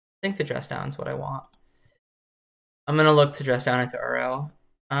 I think the dress down is what I want. I'm gonna look to dress down into Uro.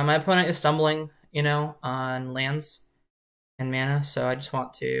 My opponent is stumbling, you know, on lands and mana, so I just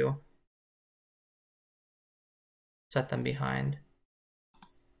want to set them behind.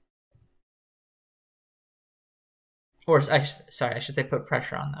 Or sorry, I should say put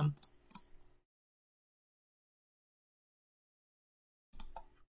pressure on them.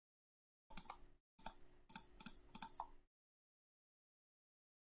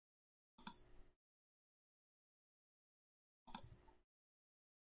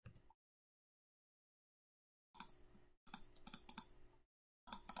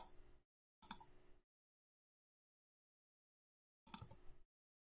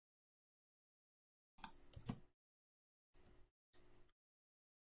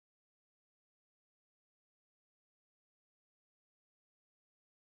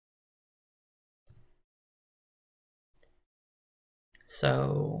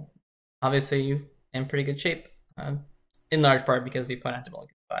 So obviously in pretty good shape, in large part because the opponent had to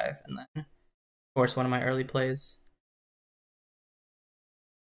mulligan 5, and then of course one of my early plays.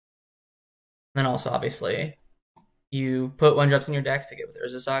 Then also obviously you put 1-drops in your deck to get with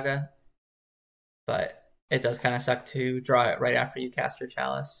Urza Saga, but it does kind of suck to draw it right after you cast your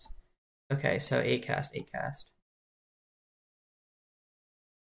Chalice. Okay, so 8 cast, 8 cast.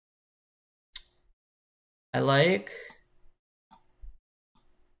 I like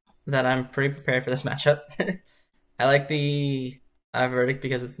that I'm pretty prepared for this matchup. I like the Verdict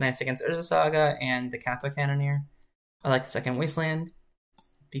because it's nice against Urza Saga and the Kappa Cannoneer. I like the second Wasteland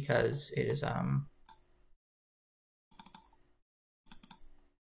because it is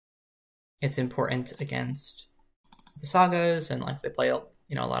it's important against the sagas and like they play a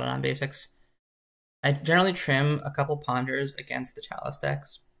lot of non-basics. I generally trim a couple ponders against the Chalice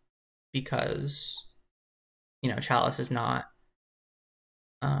decks because Chalice is not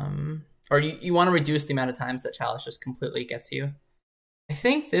or you want to reduce the amount of times that Chalice just completely gets you. I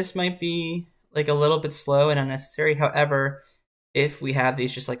think this might be like a little bit slow and unnecessary. However, if we have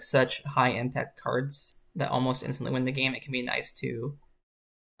these just like such high impact cards that almost instantly win the game, it can be nice to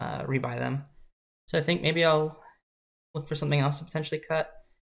rebuy them. So I think maybe I'll look for something else to potentially cut.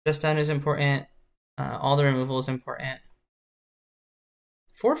 Just Down is important. All the removal is important.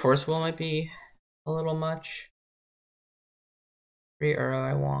 4 Force Will might be a little much. 3 Uro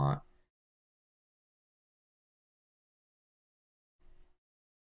I want.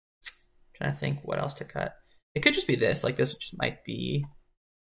 Trying to think what else to cut. It could just be this. Like this just might be.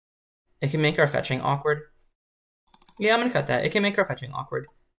 It can make our fetching awkward. Yeah, I'm gonna cut that. It can make our fetching awkward.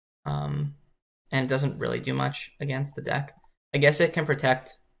 And it doesn't really do much against the deck. I guess it can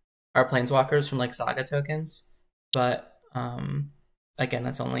protect our planeswalkers from like saga tokens, but again,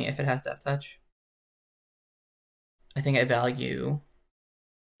 that's only if it has Death Touch. I think I value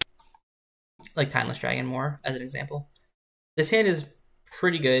like Timeless Dragon more as an example. This hand is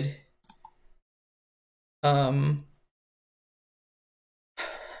pretty good.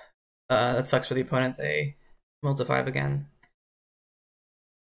 That sucks for the opponent. They milled to 5 again.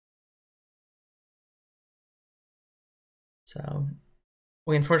 So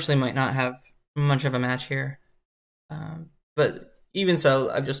we unfortunately might not have much of a match here. But even so,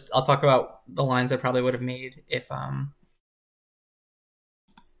 I'll talk about the lines I probably would have made if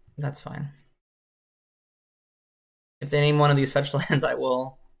that's fine. If they name one of these fetch lands, I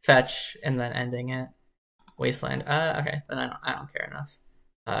will fetch and then ending it. Wasteland. Okay, then I don't care enough.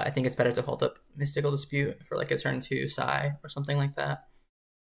 I think it's better to hold up Mystical Dispute for like a turn 2 Psy or something like that.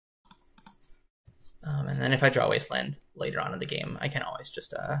 And then if I draw Wasteland later on in the game, I can always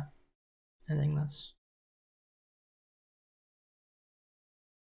just ending this.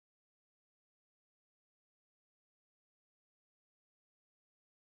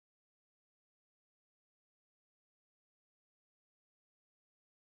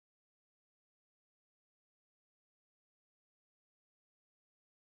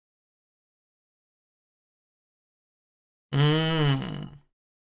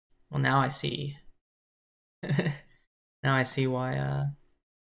 Well, now I see. Now I see why.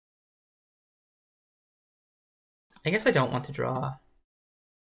 I guess I don't want to draw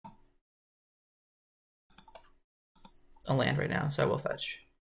a land right now, so I will fetch.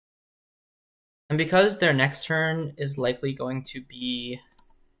 And because their next turn is likely going to be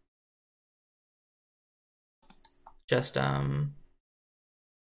just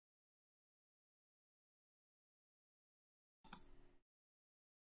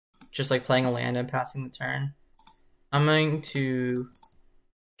like playing a land and passing the turn, I'm going to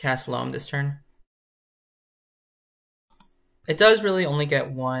cast Loam this turn. It does really only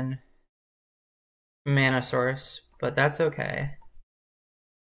get 1 mana source, but that's okay.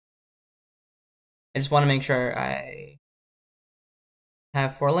 I just want to make sure I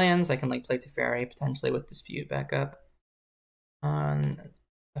have 4 lands. I can like play Teferi potentially with Dispute backup on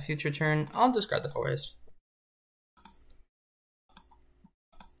a future turn. I'll discard the forest.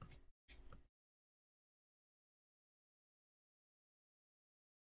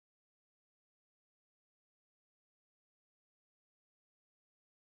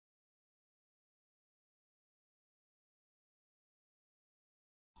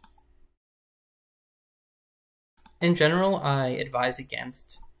 In general, I advise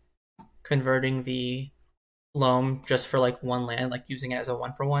against converting the Loam just for like 1 land, like using it as a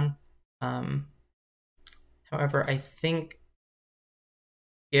 1-for-1. However, I think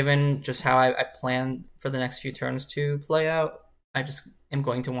given just how I plan for the next few turns to play out, I just am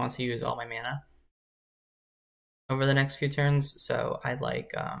going to want to use all my mana over the next few turns. So I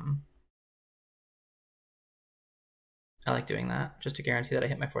like doing that just to guarantee that I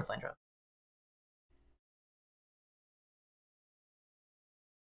hit my 4th land drop.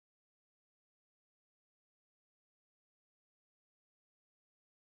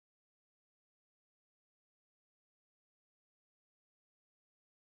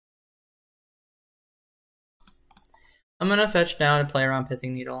 I'm gonna fetch now to play around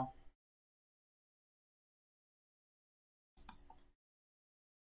Pithing Needle.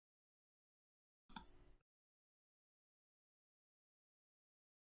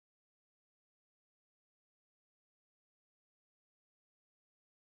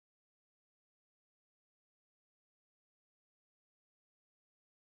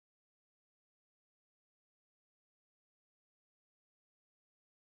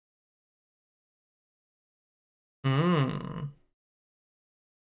 My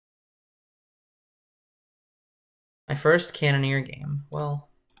first Cannoneer game. Well,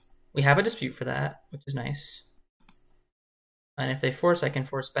 we have a dispute for that, which is nice. And if they force, I can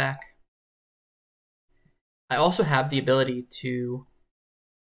force back. I also have the ability to,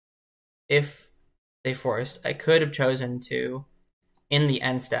 if they forced, I could have chosen to, in the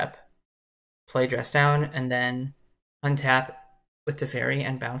end step, play Dress Down and then untap with Teferi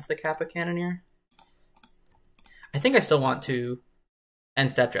and bounce the Kappa Cannoneer. I think I still want to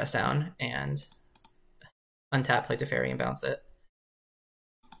end step Dress Down and untap, play Teferi, and bounce it.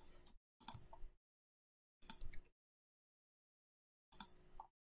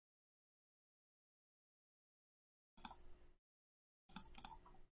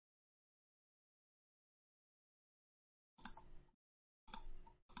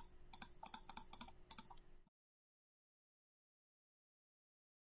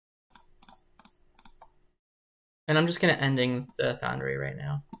 And I'm just going to ending the Foundry right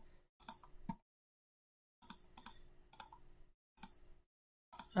now.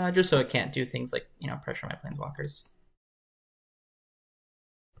 Just so it can't do things like, pressure my Planeswalkers.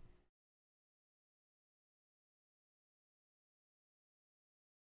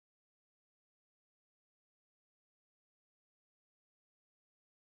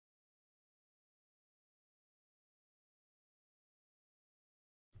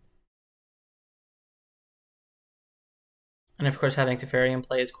 And of course, having Teferi in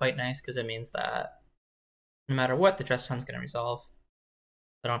play is quite nice because it means that no matter what, the Dress Down's going to resolve.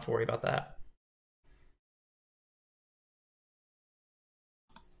 I don't have to worry about that.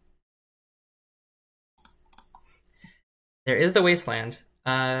 There is the Wasteland,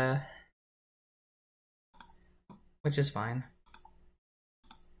 which is fine.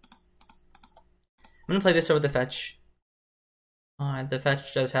 I'm going to play this over the fetch. The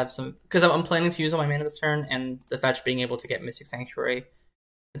fetch does have some, because I'm planning to use all my mana this turn, and the fetch being able to get Mystic Sanctuary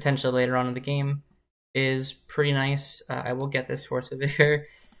potentially later on in the game is pretty nice. I will get this Force of Vigor,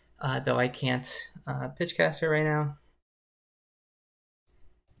 though I can't pitch cast it right now.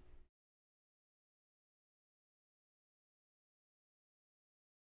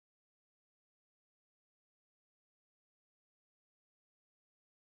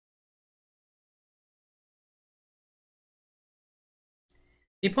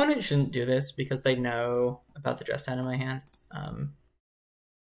 The opponent shouldn't do this because they know about the Dress Down in my hand.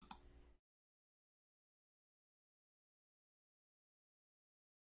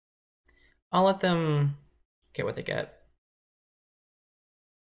 I'll let them get what they get.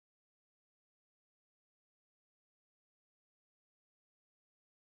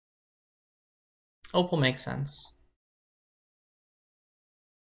 Opal makes sense.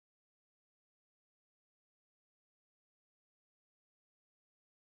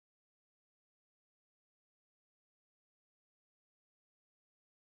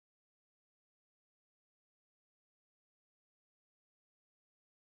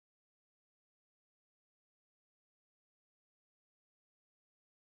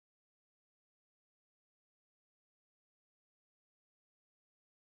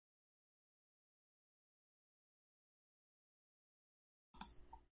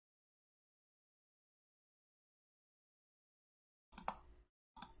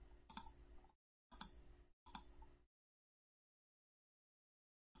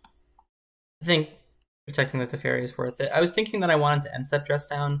 I think protecting the Teferi is worth it. I was thinking that I wanted to end step Dress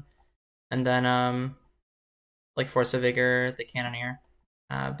Down, and then like Force of Vigor, the Cannoneer.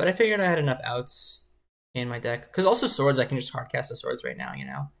 But I figured I had enough outs in my deck. Because also swords, I can just hardcast the swords right now,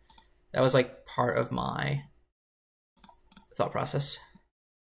 That was like part of my thought process.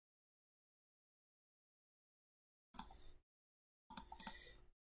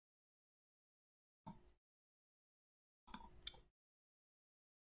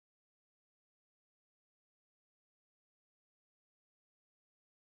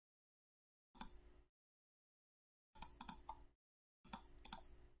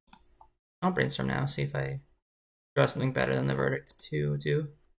 I'll brainstorm now, see if I draw something better than the verdict to do.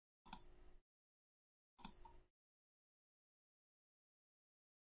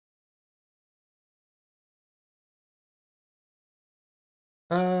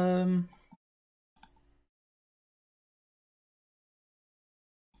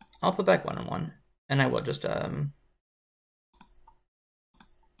 I'll put back 1/1, and I will just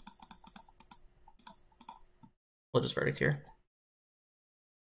we'll just verdict here.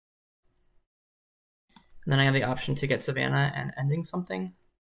 And then I have the option to get Savannah and ending something.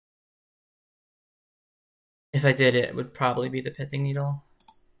 If I did, it would probably be the Pithing Needle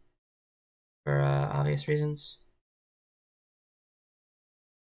for obvious reasons.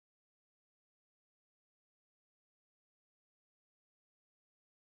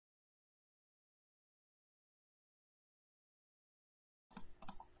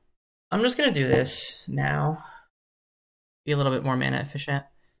 I'm just gonna do this now. Be a little bit more mana efficient.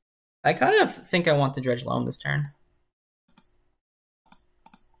 I kind of think I want to dredge Loam this turn.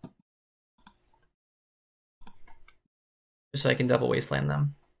 Just so I can double Wasteland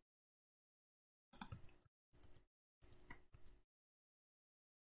them.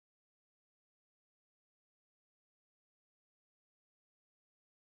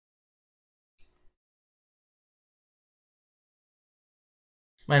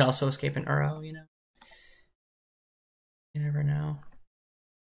 Might also escape an Uro, you know. You never know.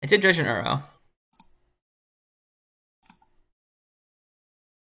 I did dredge an Uro.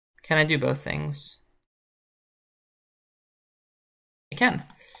 Can I do both things? I can.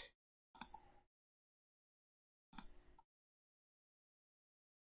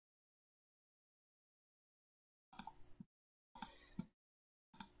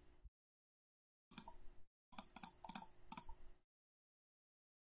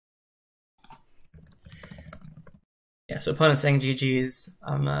 Yeah, so opponent's saying GG's.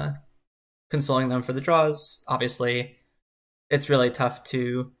 I'm consoling them for the draws. Obviously, it's really tough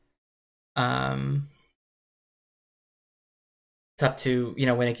to win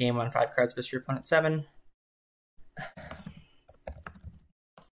a game on 5 cards versus your opponent's 7.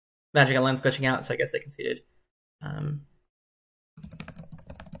 Magic and Lens glitching out, so I guess they conceded. But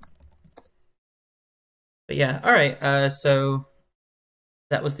yeah, all right. So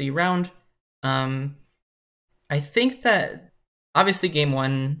that was the round. I think that obviously game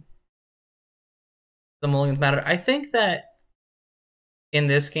 1, the mulligans mattered. I think that in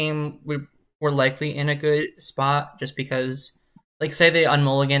this game we're likely in a good spot just because, like, say they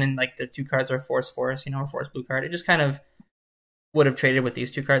unmulligan and like the 2 cards are Force, or Force blue card. It just kind of would have traded with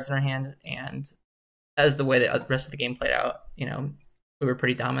these 2 cards in our hand, and as the way the rest of the game played out, we were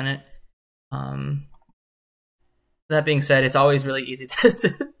pretty dominant. That being said, it's always really easy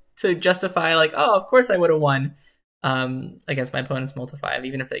to justify, like, oh, of course I would have won against my opponent's multi-5,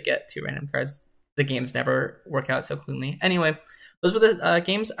 even if they get 2 random cards. The games never work out so cleanly. Anyway, those were the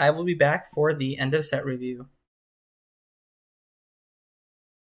games. I will be back for the end of set review.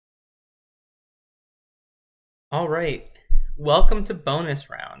 All right, welcome to bonus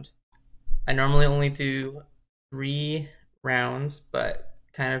round. I normally only do 3 rounds, but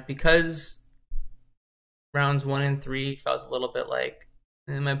kind of because rounds 1 and 3 felt a little bit like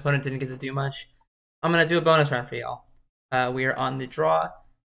my opponent didn't get to do much, I'm going to do a bonus round for y'all. We are on the draw.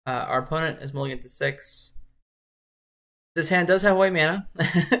 Our opponent is mulligan to 6. This hand does have white mana,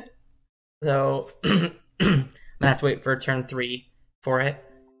 so I'm going to have to wait for turn 3 for it.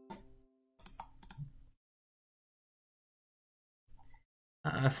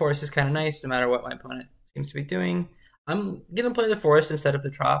 Forest is kind of nice no matter what my opponent seems to be doing. I'm going to play the Forest instead of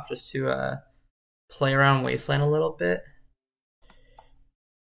the Trop just to play around Wasteland a little bit.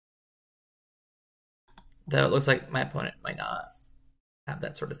 Though it looks like my opponent might not have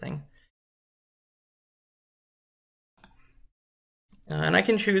that sort of thing. And I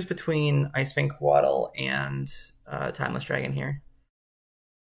can choose between Ice-Fang Coatl and Timeless Dragon here.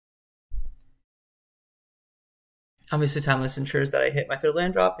 Obviously, Timeless ensures that I hit my 3rd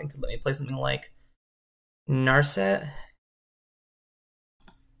land drop and could let me play something like Narset.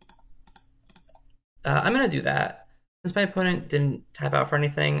 I'm going to do that. Since my opponent didn't tap out for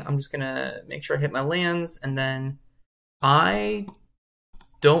anything, I'm just going to make sure I hit my lands, and then I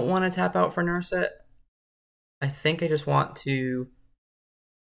don't want to tap out for Narset. I think I just want to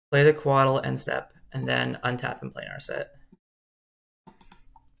play the Coatl end step, and then untap and play Narset.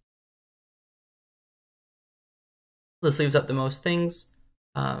 This leaves up the most things.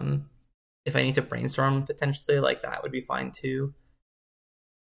 If I need to brainstorm potentially, like, that would be fine too.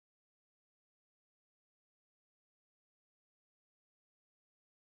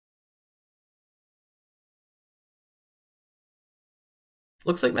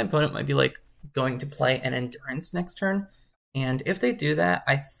 Looks like my opponent might be like going to play an Endurance next turn, and if they do that,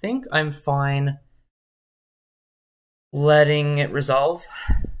 I think I'm fine letting it resolve.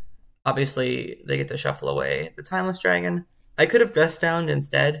 Obviously, they get to shuffle away the Timeless Dragon. I could have Dress Down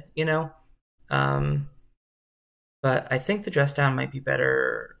instead, but I think the Dress Down might be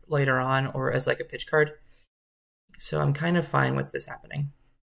better later on or as like a pitch card. So I'm kind of fine with this happening.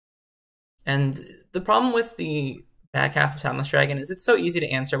 And the problem with the back half of Timeless Dragon is it's so easy to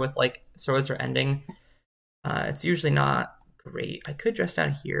answer with like Swords or Ending. It's usually not great. I could Dress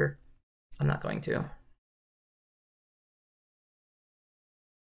Down here. I'm not going to.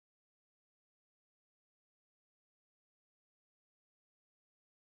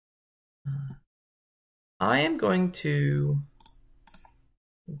 I am going to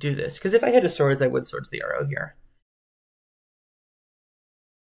do this, because if I hit a Swords, I would Swords the Uro here.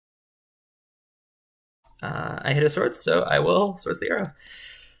 I hit a sword, so I will Swords the Arrow.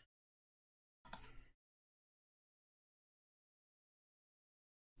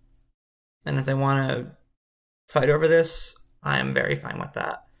 And if they want to fight over this, I'm very fine with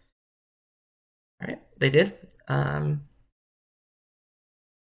that. All right, they did.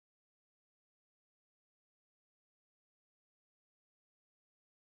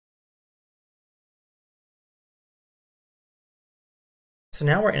 So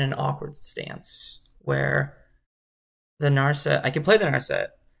now we're in an awkward stance where the Narset, I can play the Narset.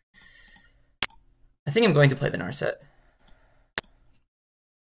 I think I'm going to play the Narset.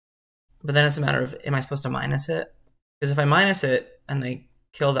 But then it's a matter of, am I supposed to minus it? Because if I minus it and they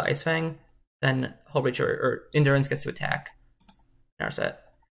kill the Ice-Fang, then Hullbreach or Endurance gets to attack Narset.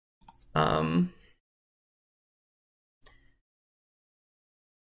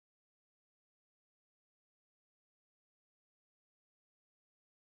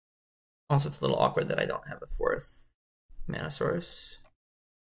 Also, it's a little awkward that I don't have a 4th mana source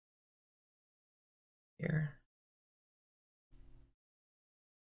here.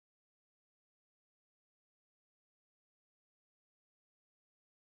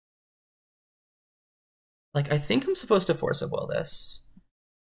 Like, I think I'm supposed to Force of Will this.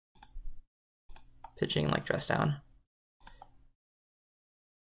 Pitching, like, Dress Down.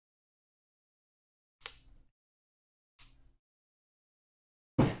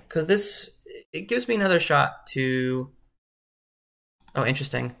 Because this, it gives me another shot to... Oh,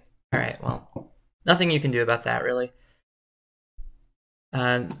 interesting. All right, well, nothing you can do about that, really.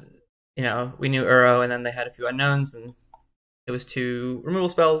 You know, we knew Uro, and then they had a few unknowns, and it was 2 removal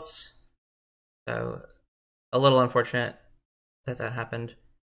spells. So, a little unfortunate that that happened.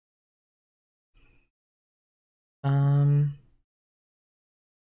 I'm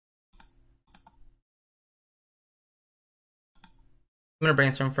gonna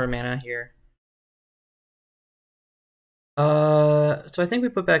Brainstorm for a mana here. So I think we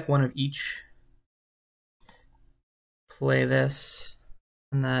put back 1 of each. Play this,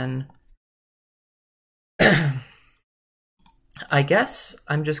 and then I guess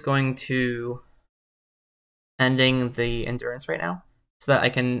I'm just going to ending the Endurance right now, so that I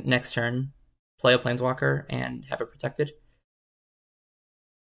can next turn play a Planeswalker and have it protected.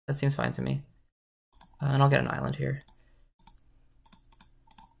 That seems fine to me. And I'll get an island here.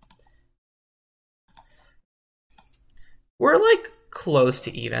 We're like close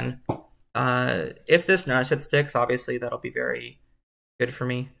to even. If this Narset sticks, obviously that'll be very good for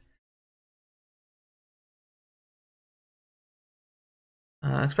me.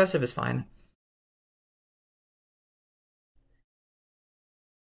 Expressive is fine.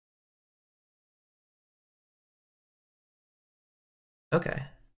 Okay.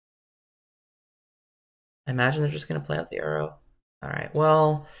 I imagine they're just going to play out the arrow. All right,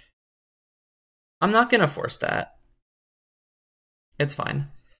 well, I'm not going to force that. It's fine.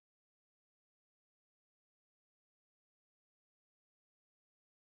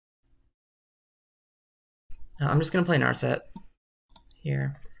 I'm just going to play Narset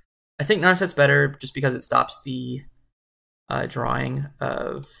here. I think Narset's better just because it stops the drawing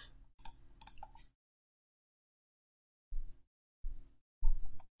of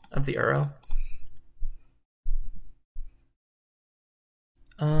the arrow.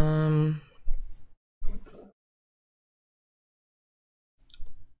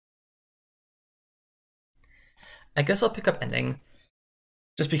 I guess I'll pick up Ending,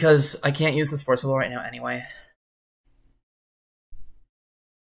 just because I can't use this Force of Will right now anyway.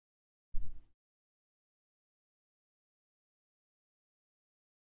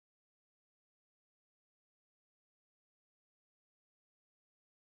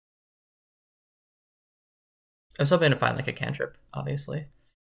 I was hoping to find like a cantrip, obviously.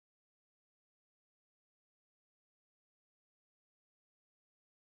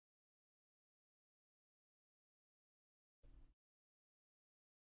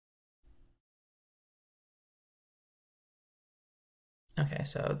 Okay,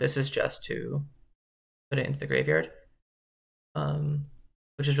 so this is just to put it into the graveyard,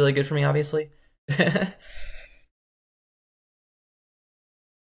 which is really good for me, obviously. And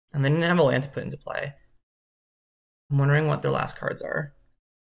they didn't have a land to put into play. I'm wondering what their last cards are.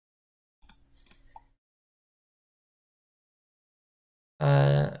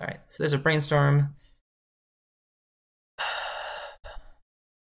 Alright, so there's a Brainstorm.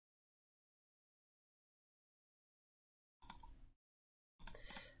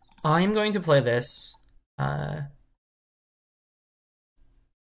 I'm going to play this. If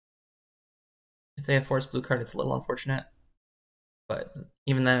they have forced blue card, it's a little unfortunate. But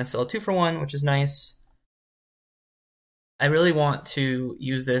even then, it's still a 2-for-1, which is nice. I really want to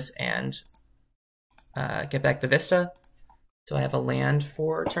use this and get back the Vista, so I have a land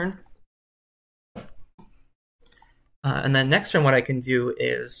for turn. And then next turn, what I can do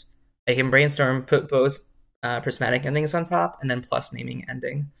is I can Brainstorm, put both Prismatic Endings on top, and then plus Naming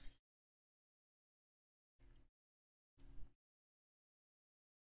Ending.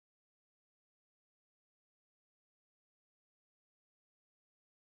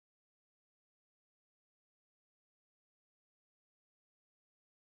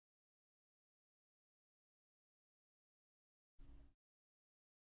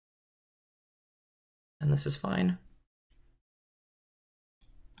 And this is fine.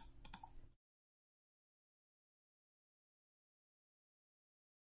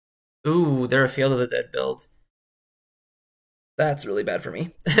 Ooh, they're a Field of the Dead build. That's really bad for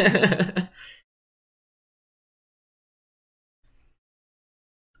me.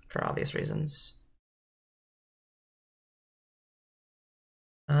 For obvious reasons.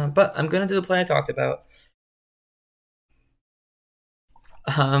 But I'm going to do the play I talked about.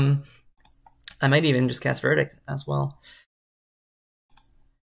 I might even just cast Verdict as well.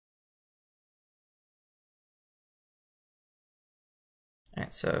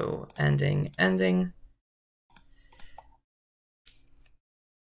 Alright, so ending.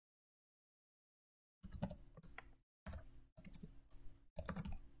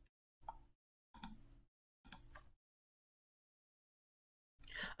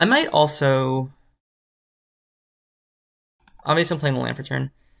 I might also... Obviously I'm playing the land for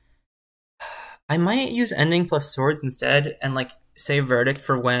turn. I might use ending plus swords instead and like save Verdict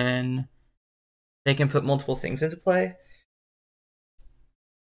for when they can put multiple things into play.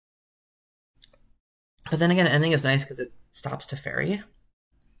 But then again, ending is nice because it stops Teferi.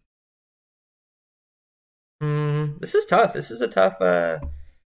 This is tough. This is a tough...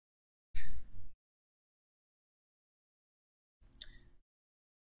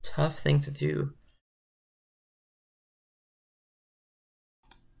 tough thing to do.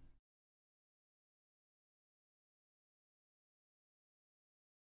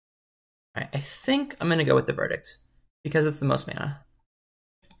 Alright, I think I'm going to go with the Verdict because it's the most mana.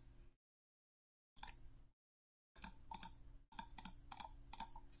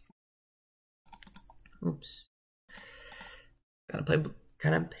 Oops.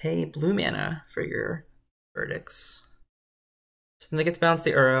 Gotta pay blue mana for your Verdicts. So then they get to bounce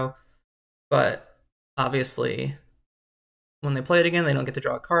the Uro, but obviously when they play it again, they don't get to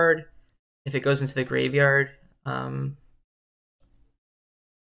draw a card. If it goes into the graveyard,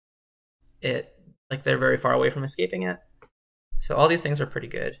 they're very far away from escaping it. So all these things are pretty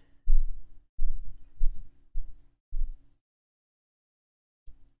good.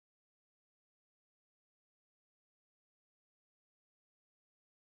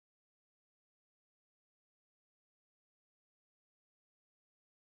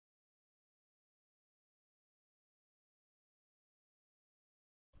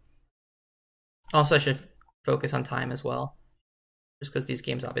 Also, I should focus on time as well, just because these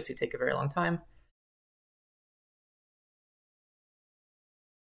games obviously take a very long time.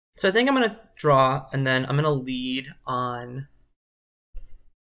 So I think I'm going to draw, and then I'm going to lead on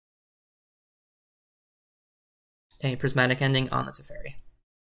a Prismatic Ending on the Teferi.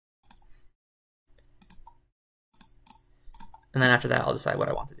 And then after that, I'll decide what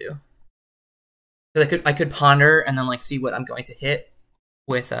I want to do. Because I could ponder and then like see what I'm going to hit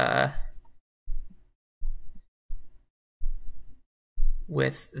with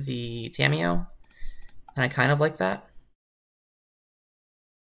the Tamiyo, and I kind of like that.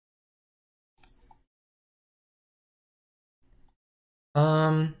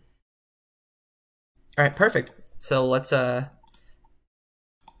 All right, perfect. So let's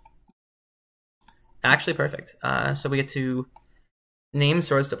actually perfect. So we get to name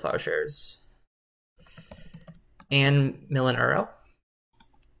Swords to Plowshares and mill an Uro.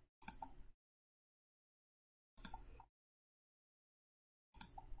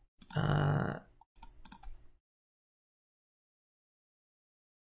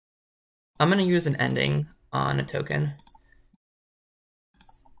 I'm going to use an ending on a token.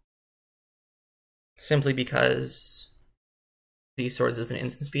 Simply because these swords is an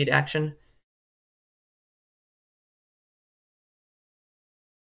instant speed action.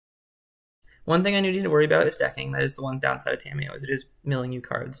 One thing I need to worry about is decking. That is the one downside of Tamiyo, is it is milling you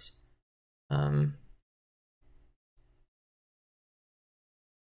cards.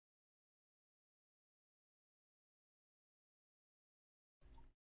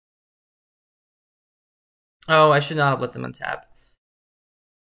 Oh, I should not have let them untap.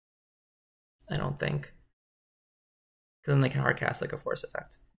 I don't think. Because then they can hardcast like a force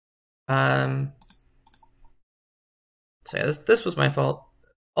effect. So yeah, this was my fault.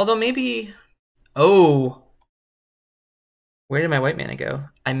 Although maybe Oh, where did my white mana go?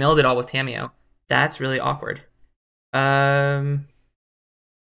 I milled it all with Tamiyo. That's really awkward. Another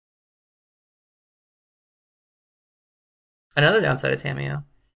downside of Tamiyo.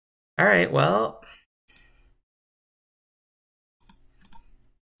 All right, well,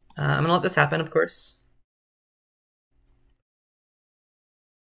 I'm gonna let this happen, of course.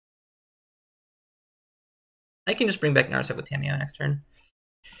 I can just bring back Narset with Tamiyo next turn.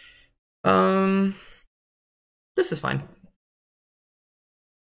 This is fine.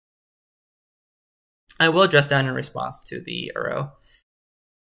 I will dress down in response to the Uro.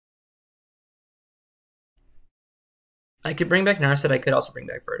 I could bring back Narset. I could also bring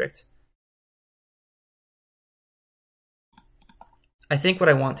back Verdict. I think what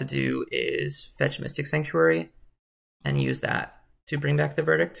I want to do is fetch Mystic Sanctuary and use that to bring back the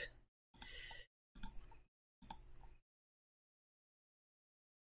Verdict.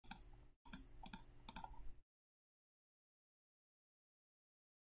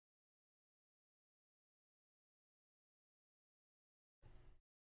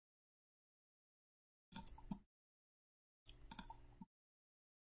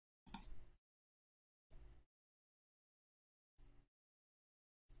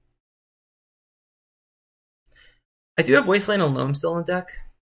 I do have Wasteland and Loam still in the deck.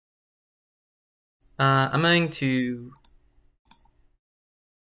 I'm going to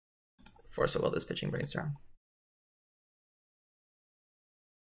Force of Will this pitching Brainstorm.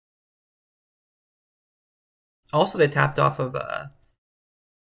 Also, they tapped off of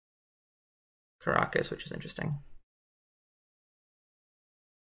Karakas, which is interesting.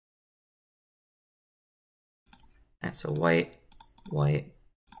 Alright, so white,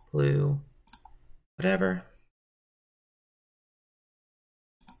 blue, whatever.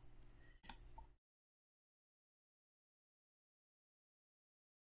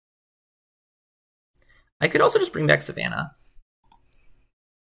 I could also just bring back Savannah.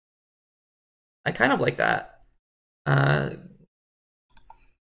 I kind of like that.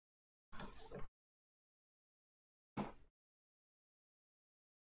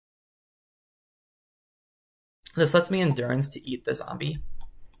 This lets me Endurance to eat the zombie.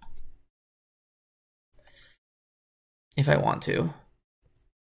 If I want to.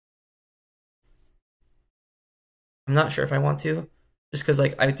 I'm not sure if I want to. Just because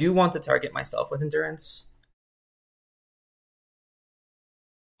like I do want to target myself with Endurance.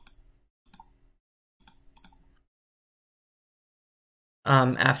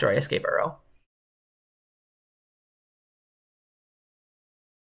 After I escape Uro.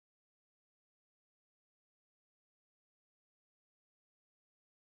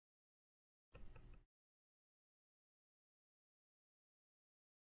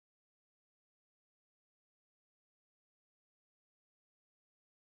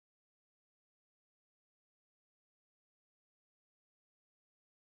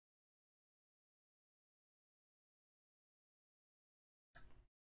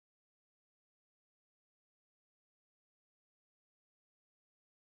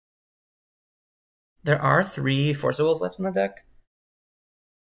 There are 3 Force of Wills left in the deck.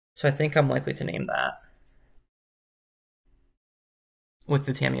 So I think I'm likely to name that. With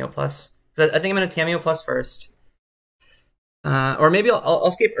the Tamiyo Plus. I think I'm going to Tamiyo Plus first. Or maybe I'll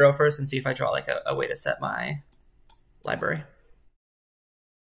escape Uro first and see if I draw like a way to set my library.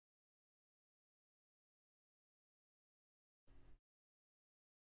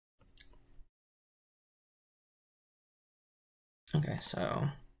 Okay, so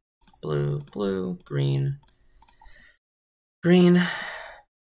blue, green, green.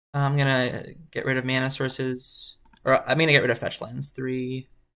 I'm gonna get rid of mana sources, or I'm gonna get rid of fetch lands. 3,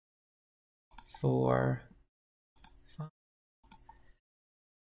 4, 5.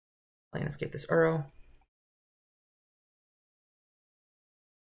 I'll escape this Uro.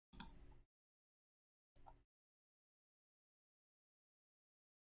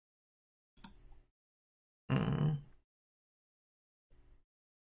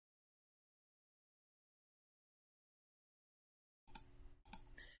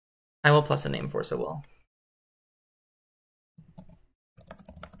 I will plus a name Force of Will.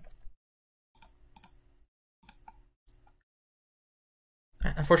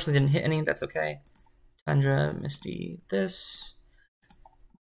 Unfortunately, didn't hit any. That's okay. Tundra, Misty, this.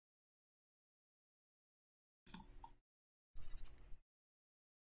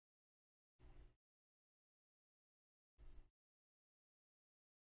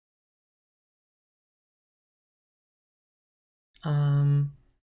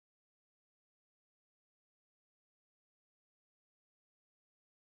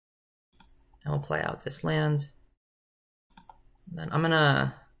 I will play out this land. And then I'm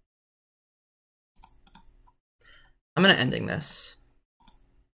gonna I'm gonna ending this.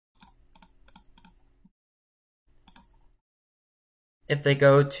 If they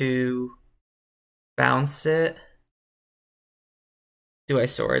go to bounce it, do I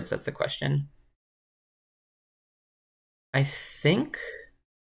swords? That's the question. I think.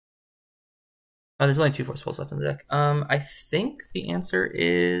 Oh, there's only 2 forcefuls left in the deck. I think the answer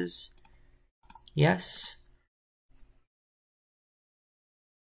is yes.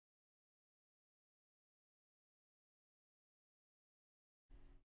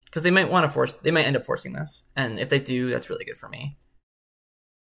 Because they might want to force. They might end up forcing this, and if they do, that's really good for me.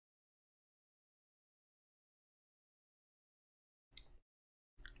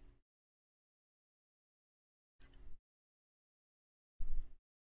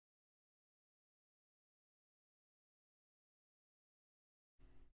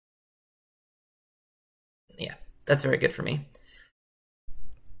 Yeah, that's very good for me.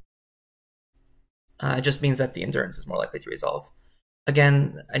 It just means that the endurance is more likely to resolve.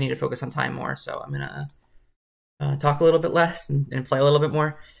 Again, I need to focus on time more, so I'm gonna talk a little bit less and play a little bit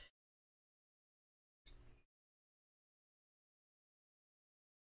more.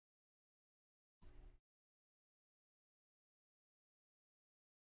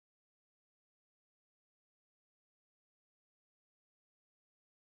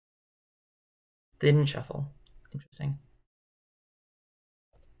 They didn't shuffle. Interesting.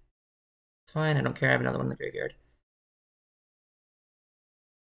 It's fine. I don't care. I have another one in the graveyard.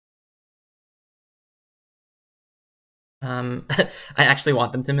 I actually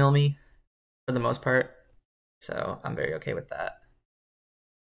want them to mill me for the most part, so I'm very okay with that.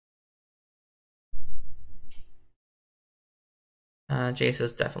 Jace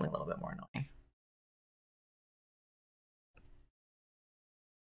is definitely a little bit more annoying.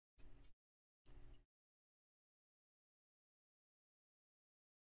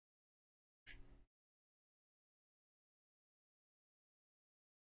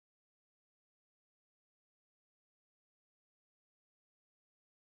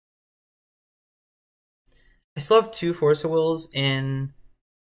 I still have 2 Force of Wills in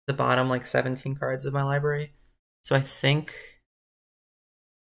the bottom, like 17 cards of my library, so I think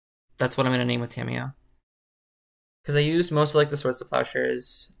that's what I'm gonna name with Tamiyo. Because I used most of like the Swords of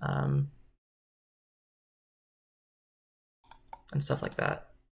Plowshares and stuff like that.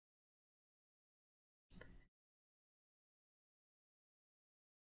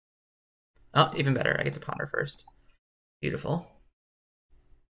 Oh, even better. I get to ponder first. Beautiful.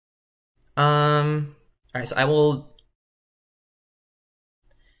 Alright, so I will.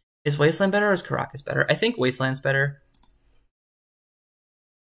 Is Wasteland better or is Karakas better? I think Wasteland's better.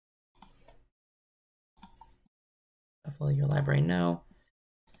 Shuffle your library now.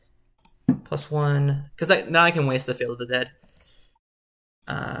 +1. Because now I can waste the Field of the Dead.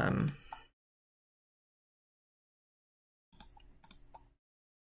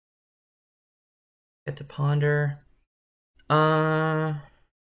 Get to ponder.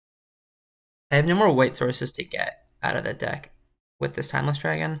 I have no more white sources to get out of the deck with this Timeless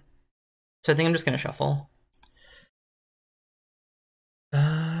Dragon. So I think I'm just going to shuffle.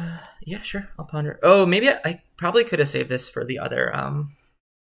 Yeah, sure. I'll ponder. Oh, maybe I probably could have saved this for the other.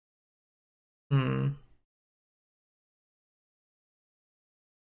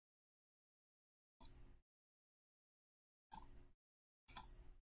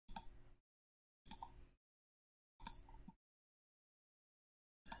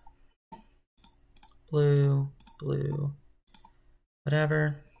 Blue, blue,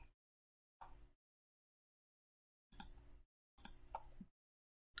 whatever.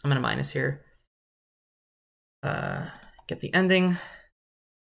 I'm gonna minus here. Get the ending.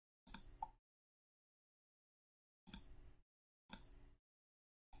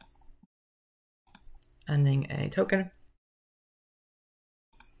 Ending a token.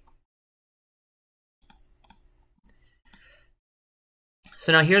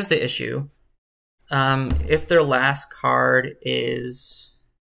 So now here's the issue. If their last card is...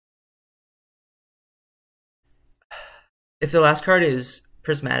 If the last card is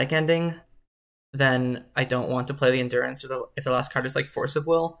Prismatic Ending, then I don't want to play the Endurance. Or if the last card is like Force of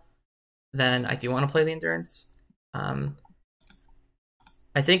Will, then I do want to play the Endurance. I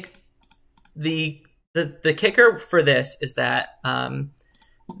think the kicker for this is that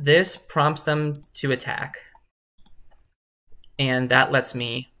this prompts them to attack, and that lets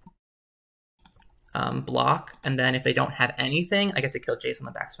me block, and then if they don't have anything, I get to kill Jace on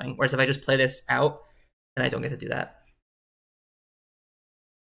the backswing. Whereas if I just play this out, then I don't get to do that.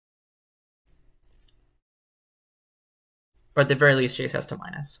 Or at the very least, Jace has to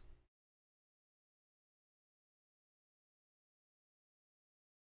minus.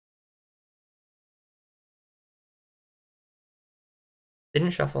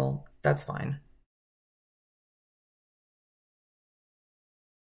 Didn't shuffle. That's fine.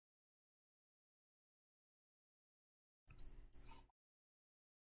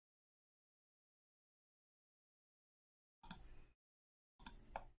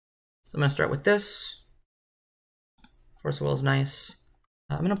 So I'm going to start with this. Force of Will is nice.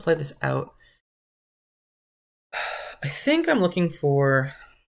 I'm going to play this out. I think I'm looking for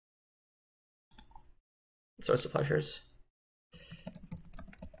Source of Plowshares.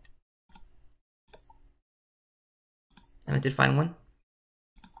 And I did find one.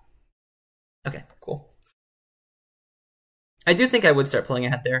 Okay, cool. I do think I would start pulling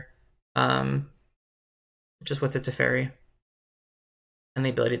ahead there. Just with the Teferi and the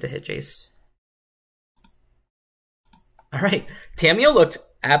ability to hit Jace. Alright, Tamiyo looked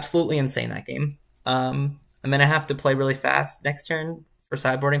absolutely insane that game. I'm going to have to play really fast next turn for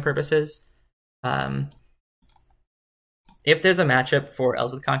sideboarding purposes. If there's a matchup for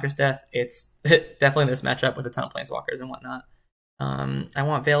Elspeth Conquers Death, it's definitely this matchup with a ton of Planeswalkers and whatnot. I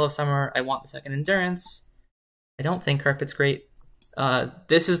want Veil of Summer. I want the second Endurance. I don't think Carpet's great.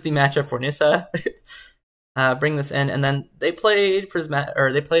 This is the matchup for Nissa. Bring this in, and then they played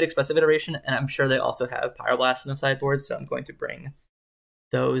Expressive Iteration, and I'm sure they also have Pyroblast in the sideboard, so I'm going to bring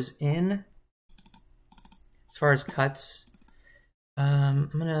those in. As far as cuts, I'm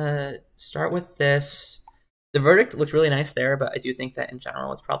gonna start with this. The Verdict looked really nice there, but I do think that in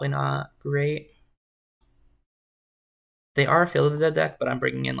general it's probably not great. They are a Field of the Dead deck, but I'm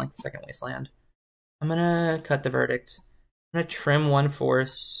bringing in like the second Wasteland. I'm gonna cut the Verdict. I'm gonna trim one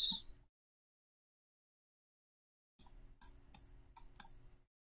Force.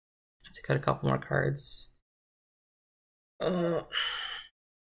 I have to cut a couple more cards.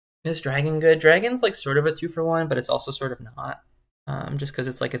 Is Dragon good? Dragon's like sort of a 2-for-1, but it's also sort of not. Just because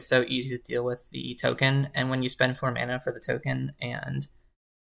it's so easy to deal with the token, and when you spend 4 mana for the token and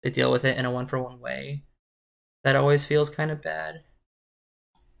they deal with it in a 1-for-1 way, that always feels kind of bad.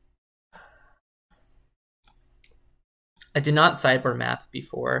 I did not sideboard map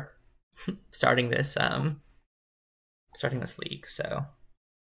before starting this league, so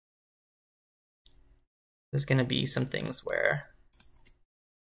there's gonna be some things where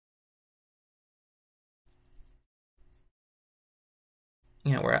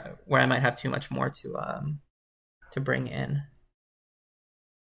where I might have too much more to bring in.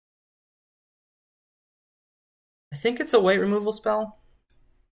 I think it's a white removal spell,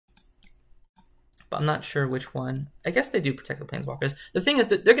 but I'm not sure which one. I guess they do protect the Planeswalkers. The thing is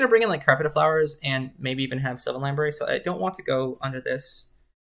that they're going to bring in like Carpet of Flowers and maybe even have Sylvan Library, so I don't want to go under this,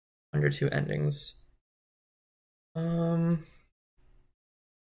 under 2 endings.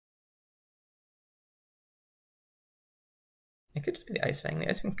 It could just be the Ice-Fang. The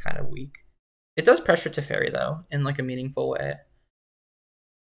Ice-Fang's kind of weak. It does pressure Teferi, though, in like a meaningful way.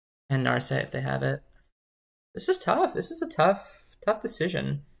 And Narset, if they have it. This is tough. This is a tough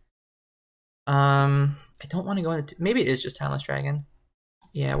decision. I don't want to go into... Maybe it is just Timeless Dragon.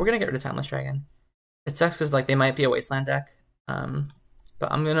 Yeah, we're going to get rid of Timeless Dragon. It sucks because like they might be a Wasteland deck. But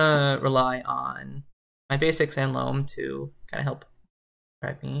I'm going to rely on my basics and Loam to kind of help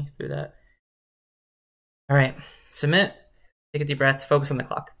drive me through that. All right, submit. Take a deep breath, focus on the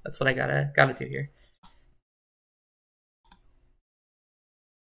clock. That's what I gotta do here.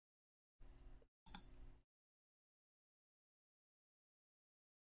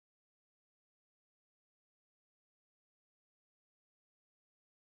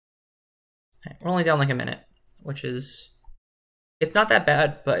 Okay, we're only down like a minute, which is, it's not that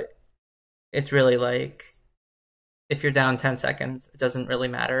bad, but it's really like, if you're down 10 seconds, it doesn't really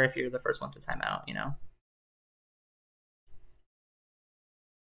matter if you're the first one to time out, you know?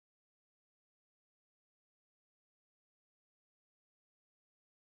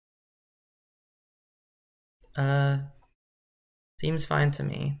 Seems fine to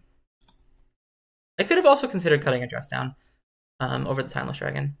me. I could have also considered cutting a dress down over the Timeless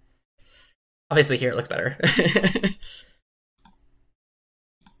Dragon. Obviously here it looks better.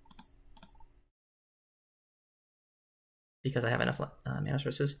 Because I have enough mana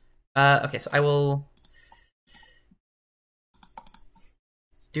sources. Okay, so I will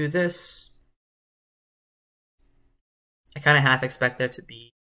do this. I kind of half expect there to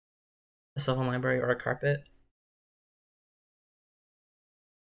be a Sylvan Library or a Carpet.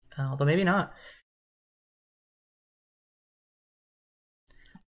 Although maybe not.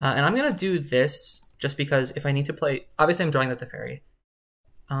 And I'm going to do this just because if I need to play... Obviously, I'm drawing the Teferi.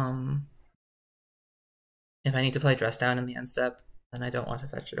 If I need to play Dress Down in the end step, then I don't want to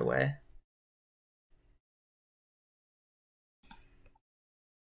fetch it away.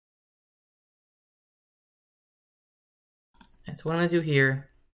 And so what I'm gonna do here,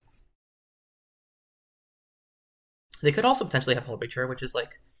 they could also potentially have Hullbreacher, which is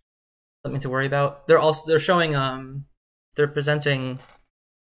like something to worry about. They're showing they're presenting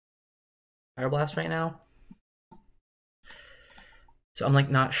Hydroblast right now. So I'm like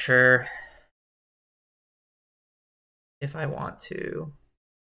not sure if I want to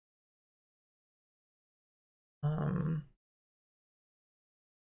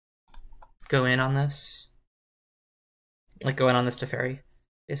go in on this. Like go in on this Teferi,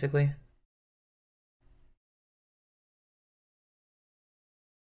 basically.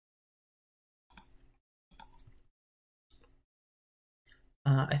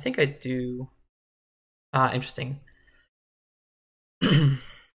 I think I do. Interesting.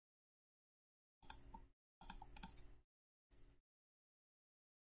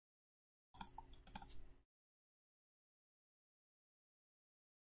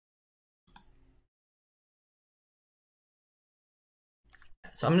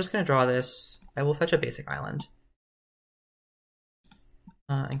 So I'm just going to draw this. I will fetch a basic island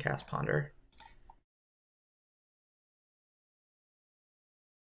and cast Ponder.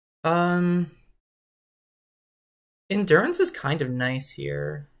 Endurance is kind of nice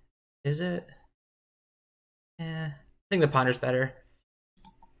here. Is it? Yeah, I think the Ponder's better.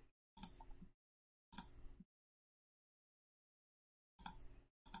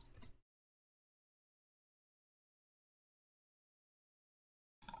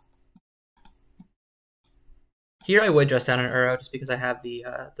 Here I would dress down an Uro just because I have the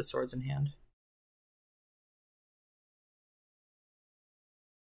swords in hand.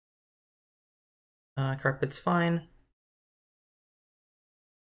 Carpet's fine.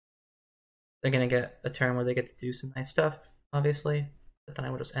 They're gonna get a turn where they get to do some nice stuff, obviously, but then I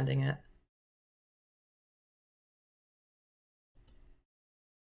would just ending it.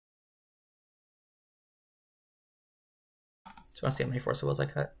 So I want to see how many Force of Wills I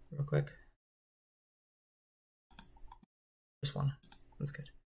cut real quick. Just one. That's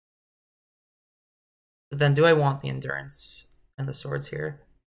good. But then do I want the Endurance and the swords here?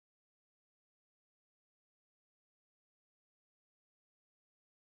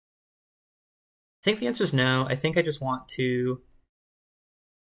 I think the answer is no. I think I just want to...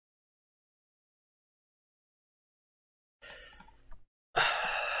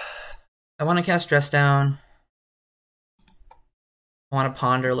 I want to cast Dress Down. I want to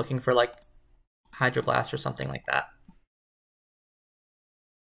Ponder looking for like Hydroblast or something like that.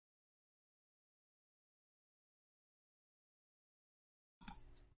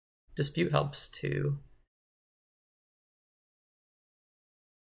 Dispute helps too.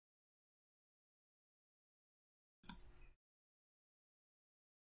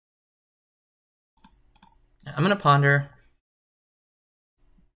 I'm gonna Ponder.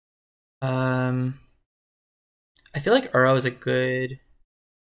 I feel like Uro is a good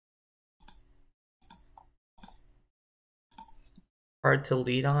card to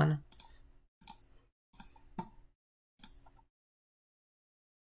lead on.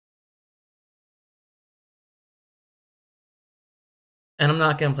 And I'm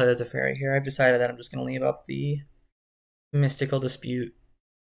not going to play the Teferi here. I've decided that I'm just going to leave up the Mystical Dispute.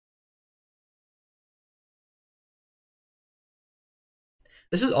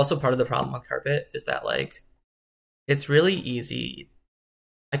 This is also part of the problem with Carpet, is that like it's really easy.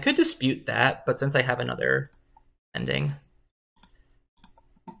 I could dispute that, but since I have another ending,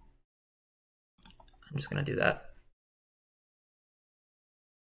 I'm just going to do that.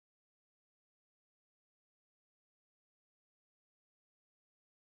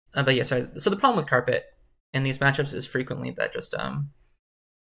 But yeah, sorry. So the problem with Carpet in these matchups is frequently that just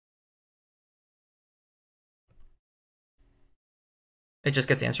it just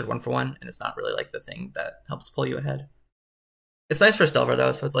gets answered 1-for-1, and it's not really like the thing that helps pull you ahead. It's nice for Delver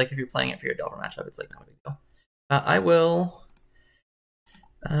though, so it's like if you're playing it for your Delver matchup, it's like not a big deal. I will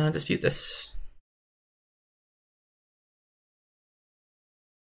dispute this.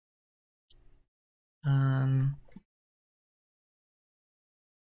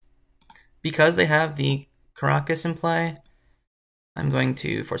 Because they have the Karakas in play, I'm going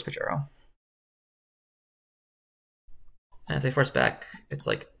to force pitch Uro. And if they force back, it's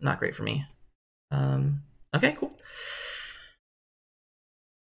like not great for me. Okay, cool.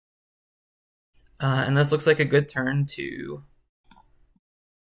 And this looks like a good turn to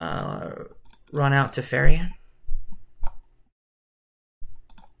run out Teferi.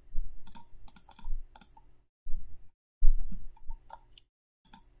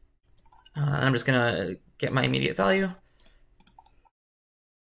 And I'm just gonna get my immediate value.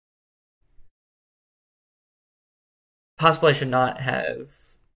 Possibly I should not have.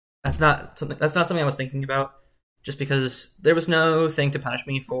 That's not something I was thinking about. just because there was no thing to punish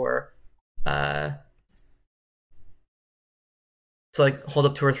me for to like hold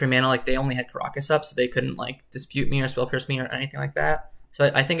up 2 or 3 mana. Like they only had Karakas up, so they couldn't like dispute me or spell pierce me or anything like that.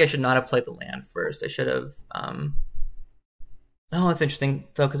 So I think I should not have played the land first. I should have. Oh, that's interesting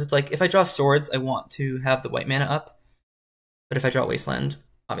though, because it's like if I draw swords, I want to have the white mana up, but if I draw Wasteland,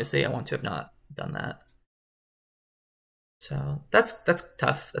 obviously I want to have not done that. So that's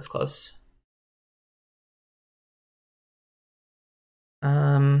tough. That's close.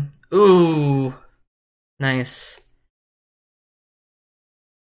 Ooh, nice.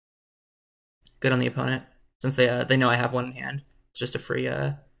 Good on the opponent, since they know I have one in hand. It's just a free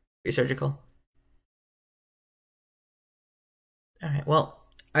surgical. All right. Well,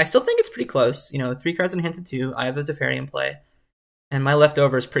 I still think it's pretty close. You know, 3 cards in hand to 2. I have the Teferi in play, and my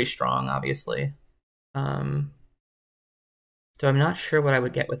leftover is pretty strong, obviously. So I'm not sure what I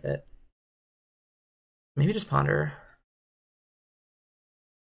would get with it. Maybe just ponder.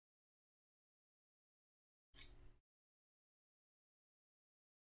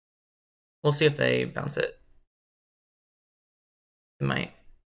 We'll see if they bounce it. It might.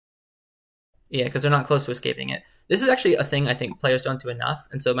 Yeah, because they're not close to escaping it. This is actually a thing I think players don't do enough,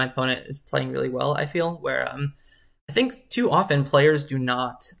 and so my opponent is playing really well, I feel, where I think too often players do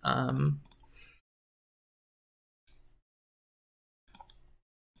not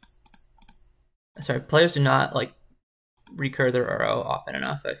players do not like recur their Uro often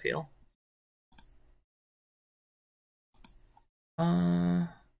enough, I feel.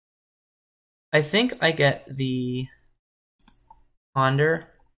 I think I get the ponder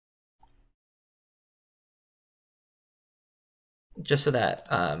just so that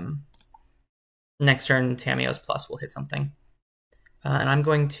next turn Tamiyo's plus will hit something. And I'm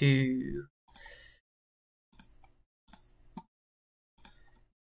going to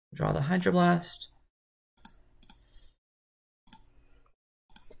draw the Hydroblast.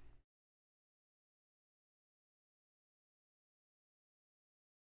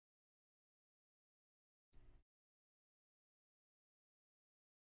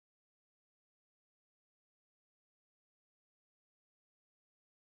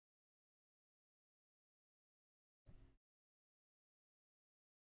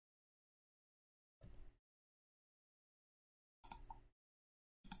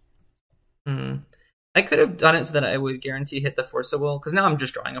 I could have done it so that I would guarantee hit the Force of Will, because now I'm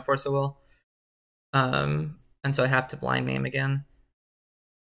just drawing a Force of Will. And so I have to blind name again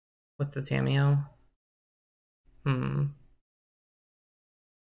with the Tamiyo.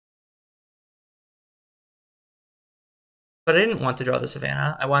 But I didn't want to draw the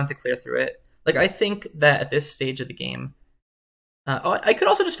Savannah. I wanted to clear through it. Like, I think that at this stage of the game... I could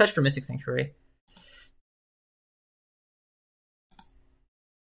also just fetch for Mystic Sanctuary.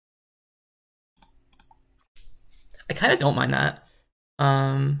 I kind of don't mind that.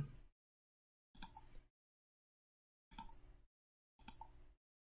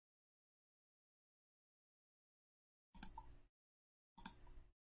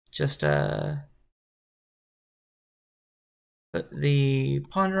 Just put the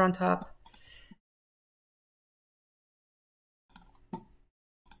ponder on top.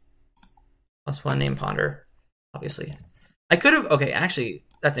 +1 name ponder, obviously. I could have... Okay, actually,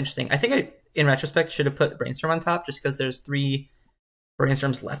 that's interesting. I think I, in retrospect, should have put Brainstorm on top just because there's 3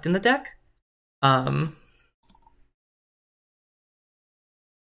 Brainstorms left in the deck. And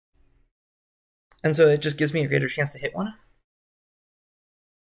so it just gives me a greater chance to hit one.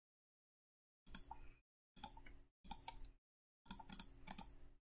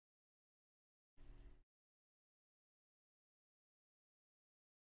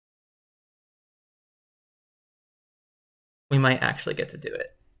 We might actually get to do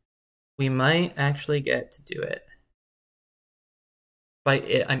it. We might actually get to do it. By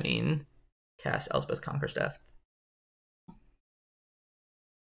it, I mean cast Elspeth Conquers Death.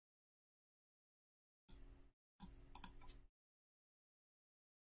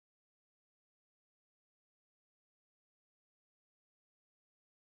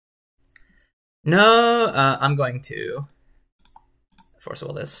 No, I'm going to Force of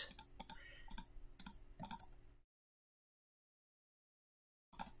Will this.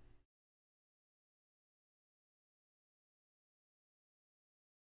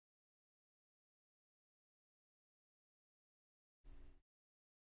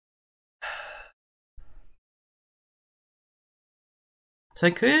 So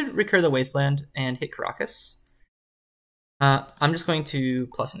I could recur the Wasteland and hit Karakas. I'm just going to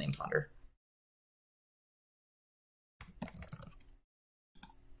plus a name ponder.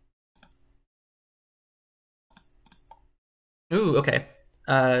 Ooh, okay.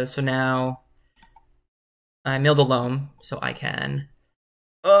 So now I milled a Loam, so I can...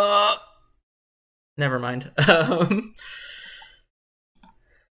 never mind.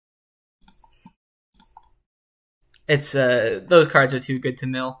 It's those cards are too good to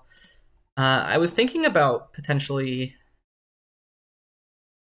mill. I was thinking about potentially...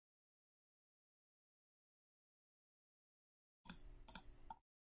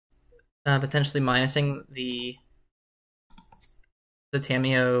 potentially minusing the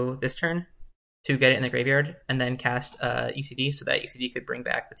Tamiyo this turn to get it in the graveyard, and then cast ECD, so that ECD could bring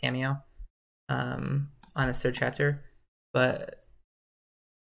back the Tamiyo on its third chapter. But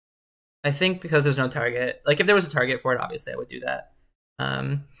I think because there's no target, like if there was a target for it, obviously I would do that.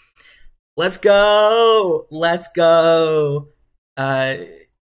 Let's go! Let's go!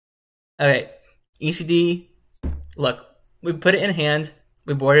 Okay, ECD, look, we put it in hand,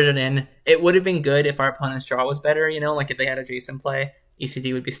 we boarded it in. It would have been good if our opponent's draw was better, you know, like if they had a Jason play,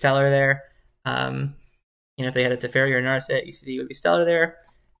 ECD would be stellar there. You know, if they had a Teferi or Narset, ECD would be stellar there.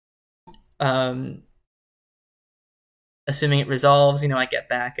 Assuming it resolves, you know, I get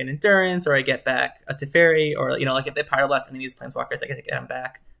back an Endurance, or I get back a Teferi, or, you know, like if they Pyroblast any of these Planeswalkers, I get to get them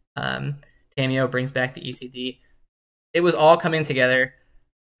back. Tamiyo brings back the ECD. It was all coming together.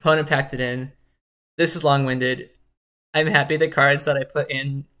 Opponent packed it in. This is long-winded. I'm happy the cards that I put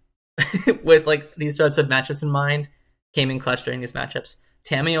in with like these sorts of matchups in mind came in clutch during these matchups.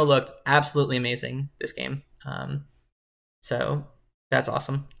 Tamiyo looked absolutely amazing this game. So that's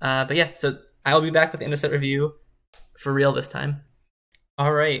awesome. But yeah, so I'll be back with Innocent review for real this time.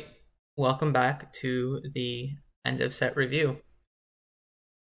 All right, welcome back to the end of set review.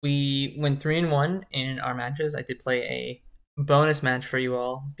 We went 3-1 in our matches. I did play a bonus match for you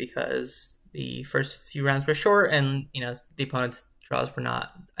all because the first few rounds were short, and you know the opponent's draws were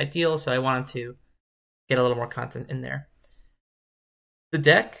not ideal, so I wanted to get a little more content in there. The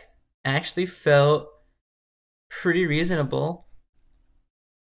deck actually felt pretty reasonable.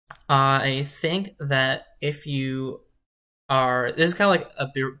 I think that if you are, this is kind of like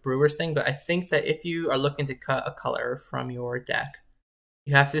a Brewers thing, but I think that if you are looking to cut a color from your deck,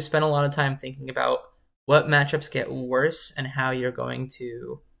 you have to spend a lot of time thinking about what matchups get worse and how you're going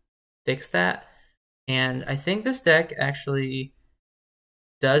to fix that. And I think this deck actually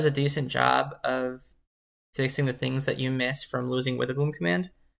does a decent job of fixing the things that you miss from losing Witherbloom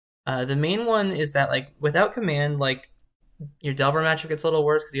command. The main one is that, like, without command, like, your Delver matchup gets a little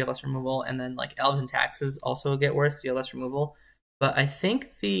worse because you have less removal, and then like Elves and Taxes also get worse because you have less removal. But I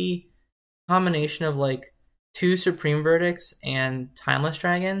think the combination of like 2 Supreme Verdicts and Timeless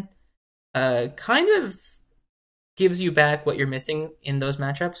Dragon kind of gives you back what you're missing in those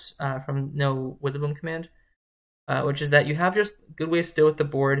matchups from no Witherbloom command, which is that you have just good ways to deal with the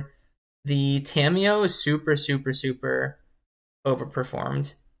board. The Tamiyo is super, super, super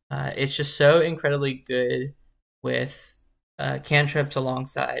overperformed. It's just so incredibly good with cantrips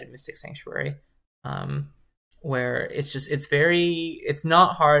alongside Mystic Sanctuary, where it's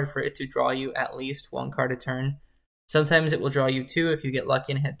not hard for it to draw you at least 1 card a turn. Sometimes it will draw you 2 if you get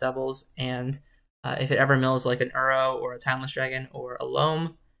lucky and hit doubles, and if it ever mills like an Uro or a Timeless Dragon or a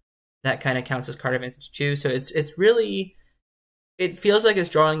Loam, that kind of counts as card advantage too. So it's really, it feels like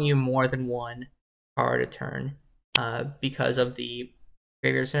it's drawing you more than 1 card a turn because of the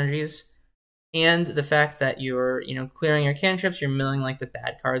graveyard synergies. And the fact that you're, you know, clearing your cantrips, you're milling like the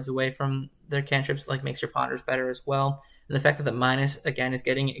bad cards away from their cantrips, like makes your ponders better as well. And the fact that the minus, again, is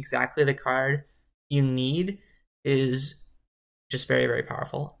getting exactly the card you need is just very, very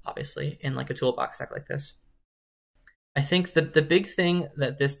powerful, obviously, in like a toolbox deck like this. I think the big thing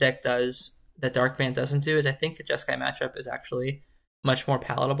that this deck does that Dark Bant doesn't do is I think the Jeskai matchup is actually much more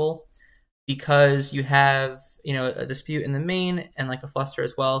palatable because you have, you know, a Dispute in the main and like a Fluster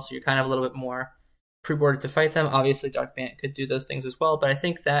as well, so you're kind of a little bit more pre-boarded to fight them. Obviously, Dark Bant could do those things as well, but I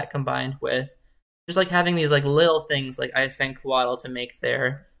think that combined with just like having these like little things like Ice-Fang Coatl to make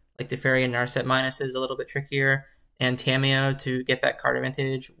their like Teferi and Narset minuses a little bit trickier, and Tamiyo to get back card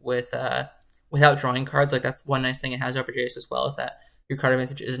advantage with without drawing cards. Like that's one nice thing it has over Jace as well, is that your card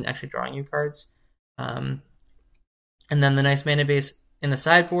advantage isn't actually drawing you cards. And then the nice mana base in the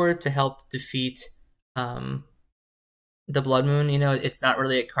sideboard to help defeat the Blood Moon. You know, it's not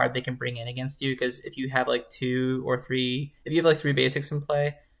really a card they can bring in against you, because if you have like 2 or 3, if you have like 3 basics in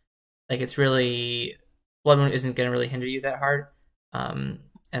play, like it's really, Blood Moon isn't going to really hinder you that hard. And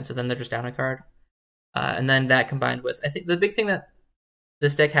so then they're just down a card. And then that combined with, I think the big thing that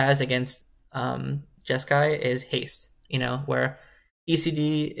this deck has against Jeskai is haste, you know, where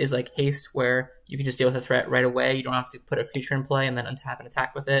ECD is like haste, where you can just deal with a threat right away. You don't have to put a creature in play and then untap and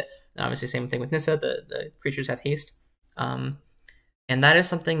attack with it. And obviously, same thing with Nissa, the creatures have haste. And that is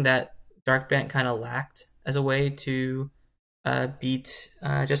something that Dark Bant kind of lacked as a way to beat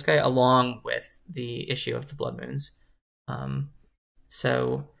Jeskai along with the issue of the Blood Moons.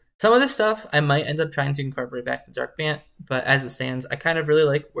 So some of this stuff I might end up trying to incorporate back to Dark Bant, but as it stands, I kind of really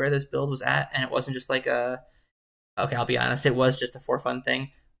like where this build was at, and it wasn't just like okay, I'll be honest, it was just a for fun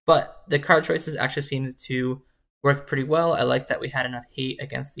thing, but the card choices actually seemed to work pretty well. I like that we had enough hate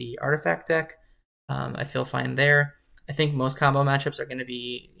against the artifact deck. I feel fine there. I think most combo matchups are going to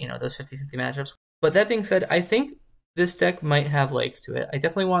be, those 50-50 matchups. But that being said, I think this deck might have legs to it. I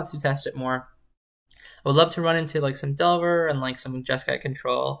definitely want to test it more. I would love to run into like some Delver and like some Jeskai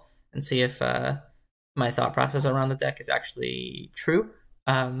control and see if my thought process around the deck is actually true.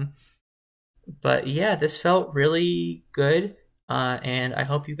 But yeah, this felt really good, and I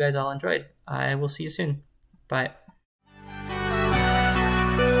hope you guys all enjoyed. I will see you soon. Bye.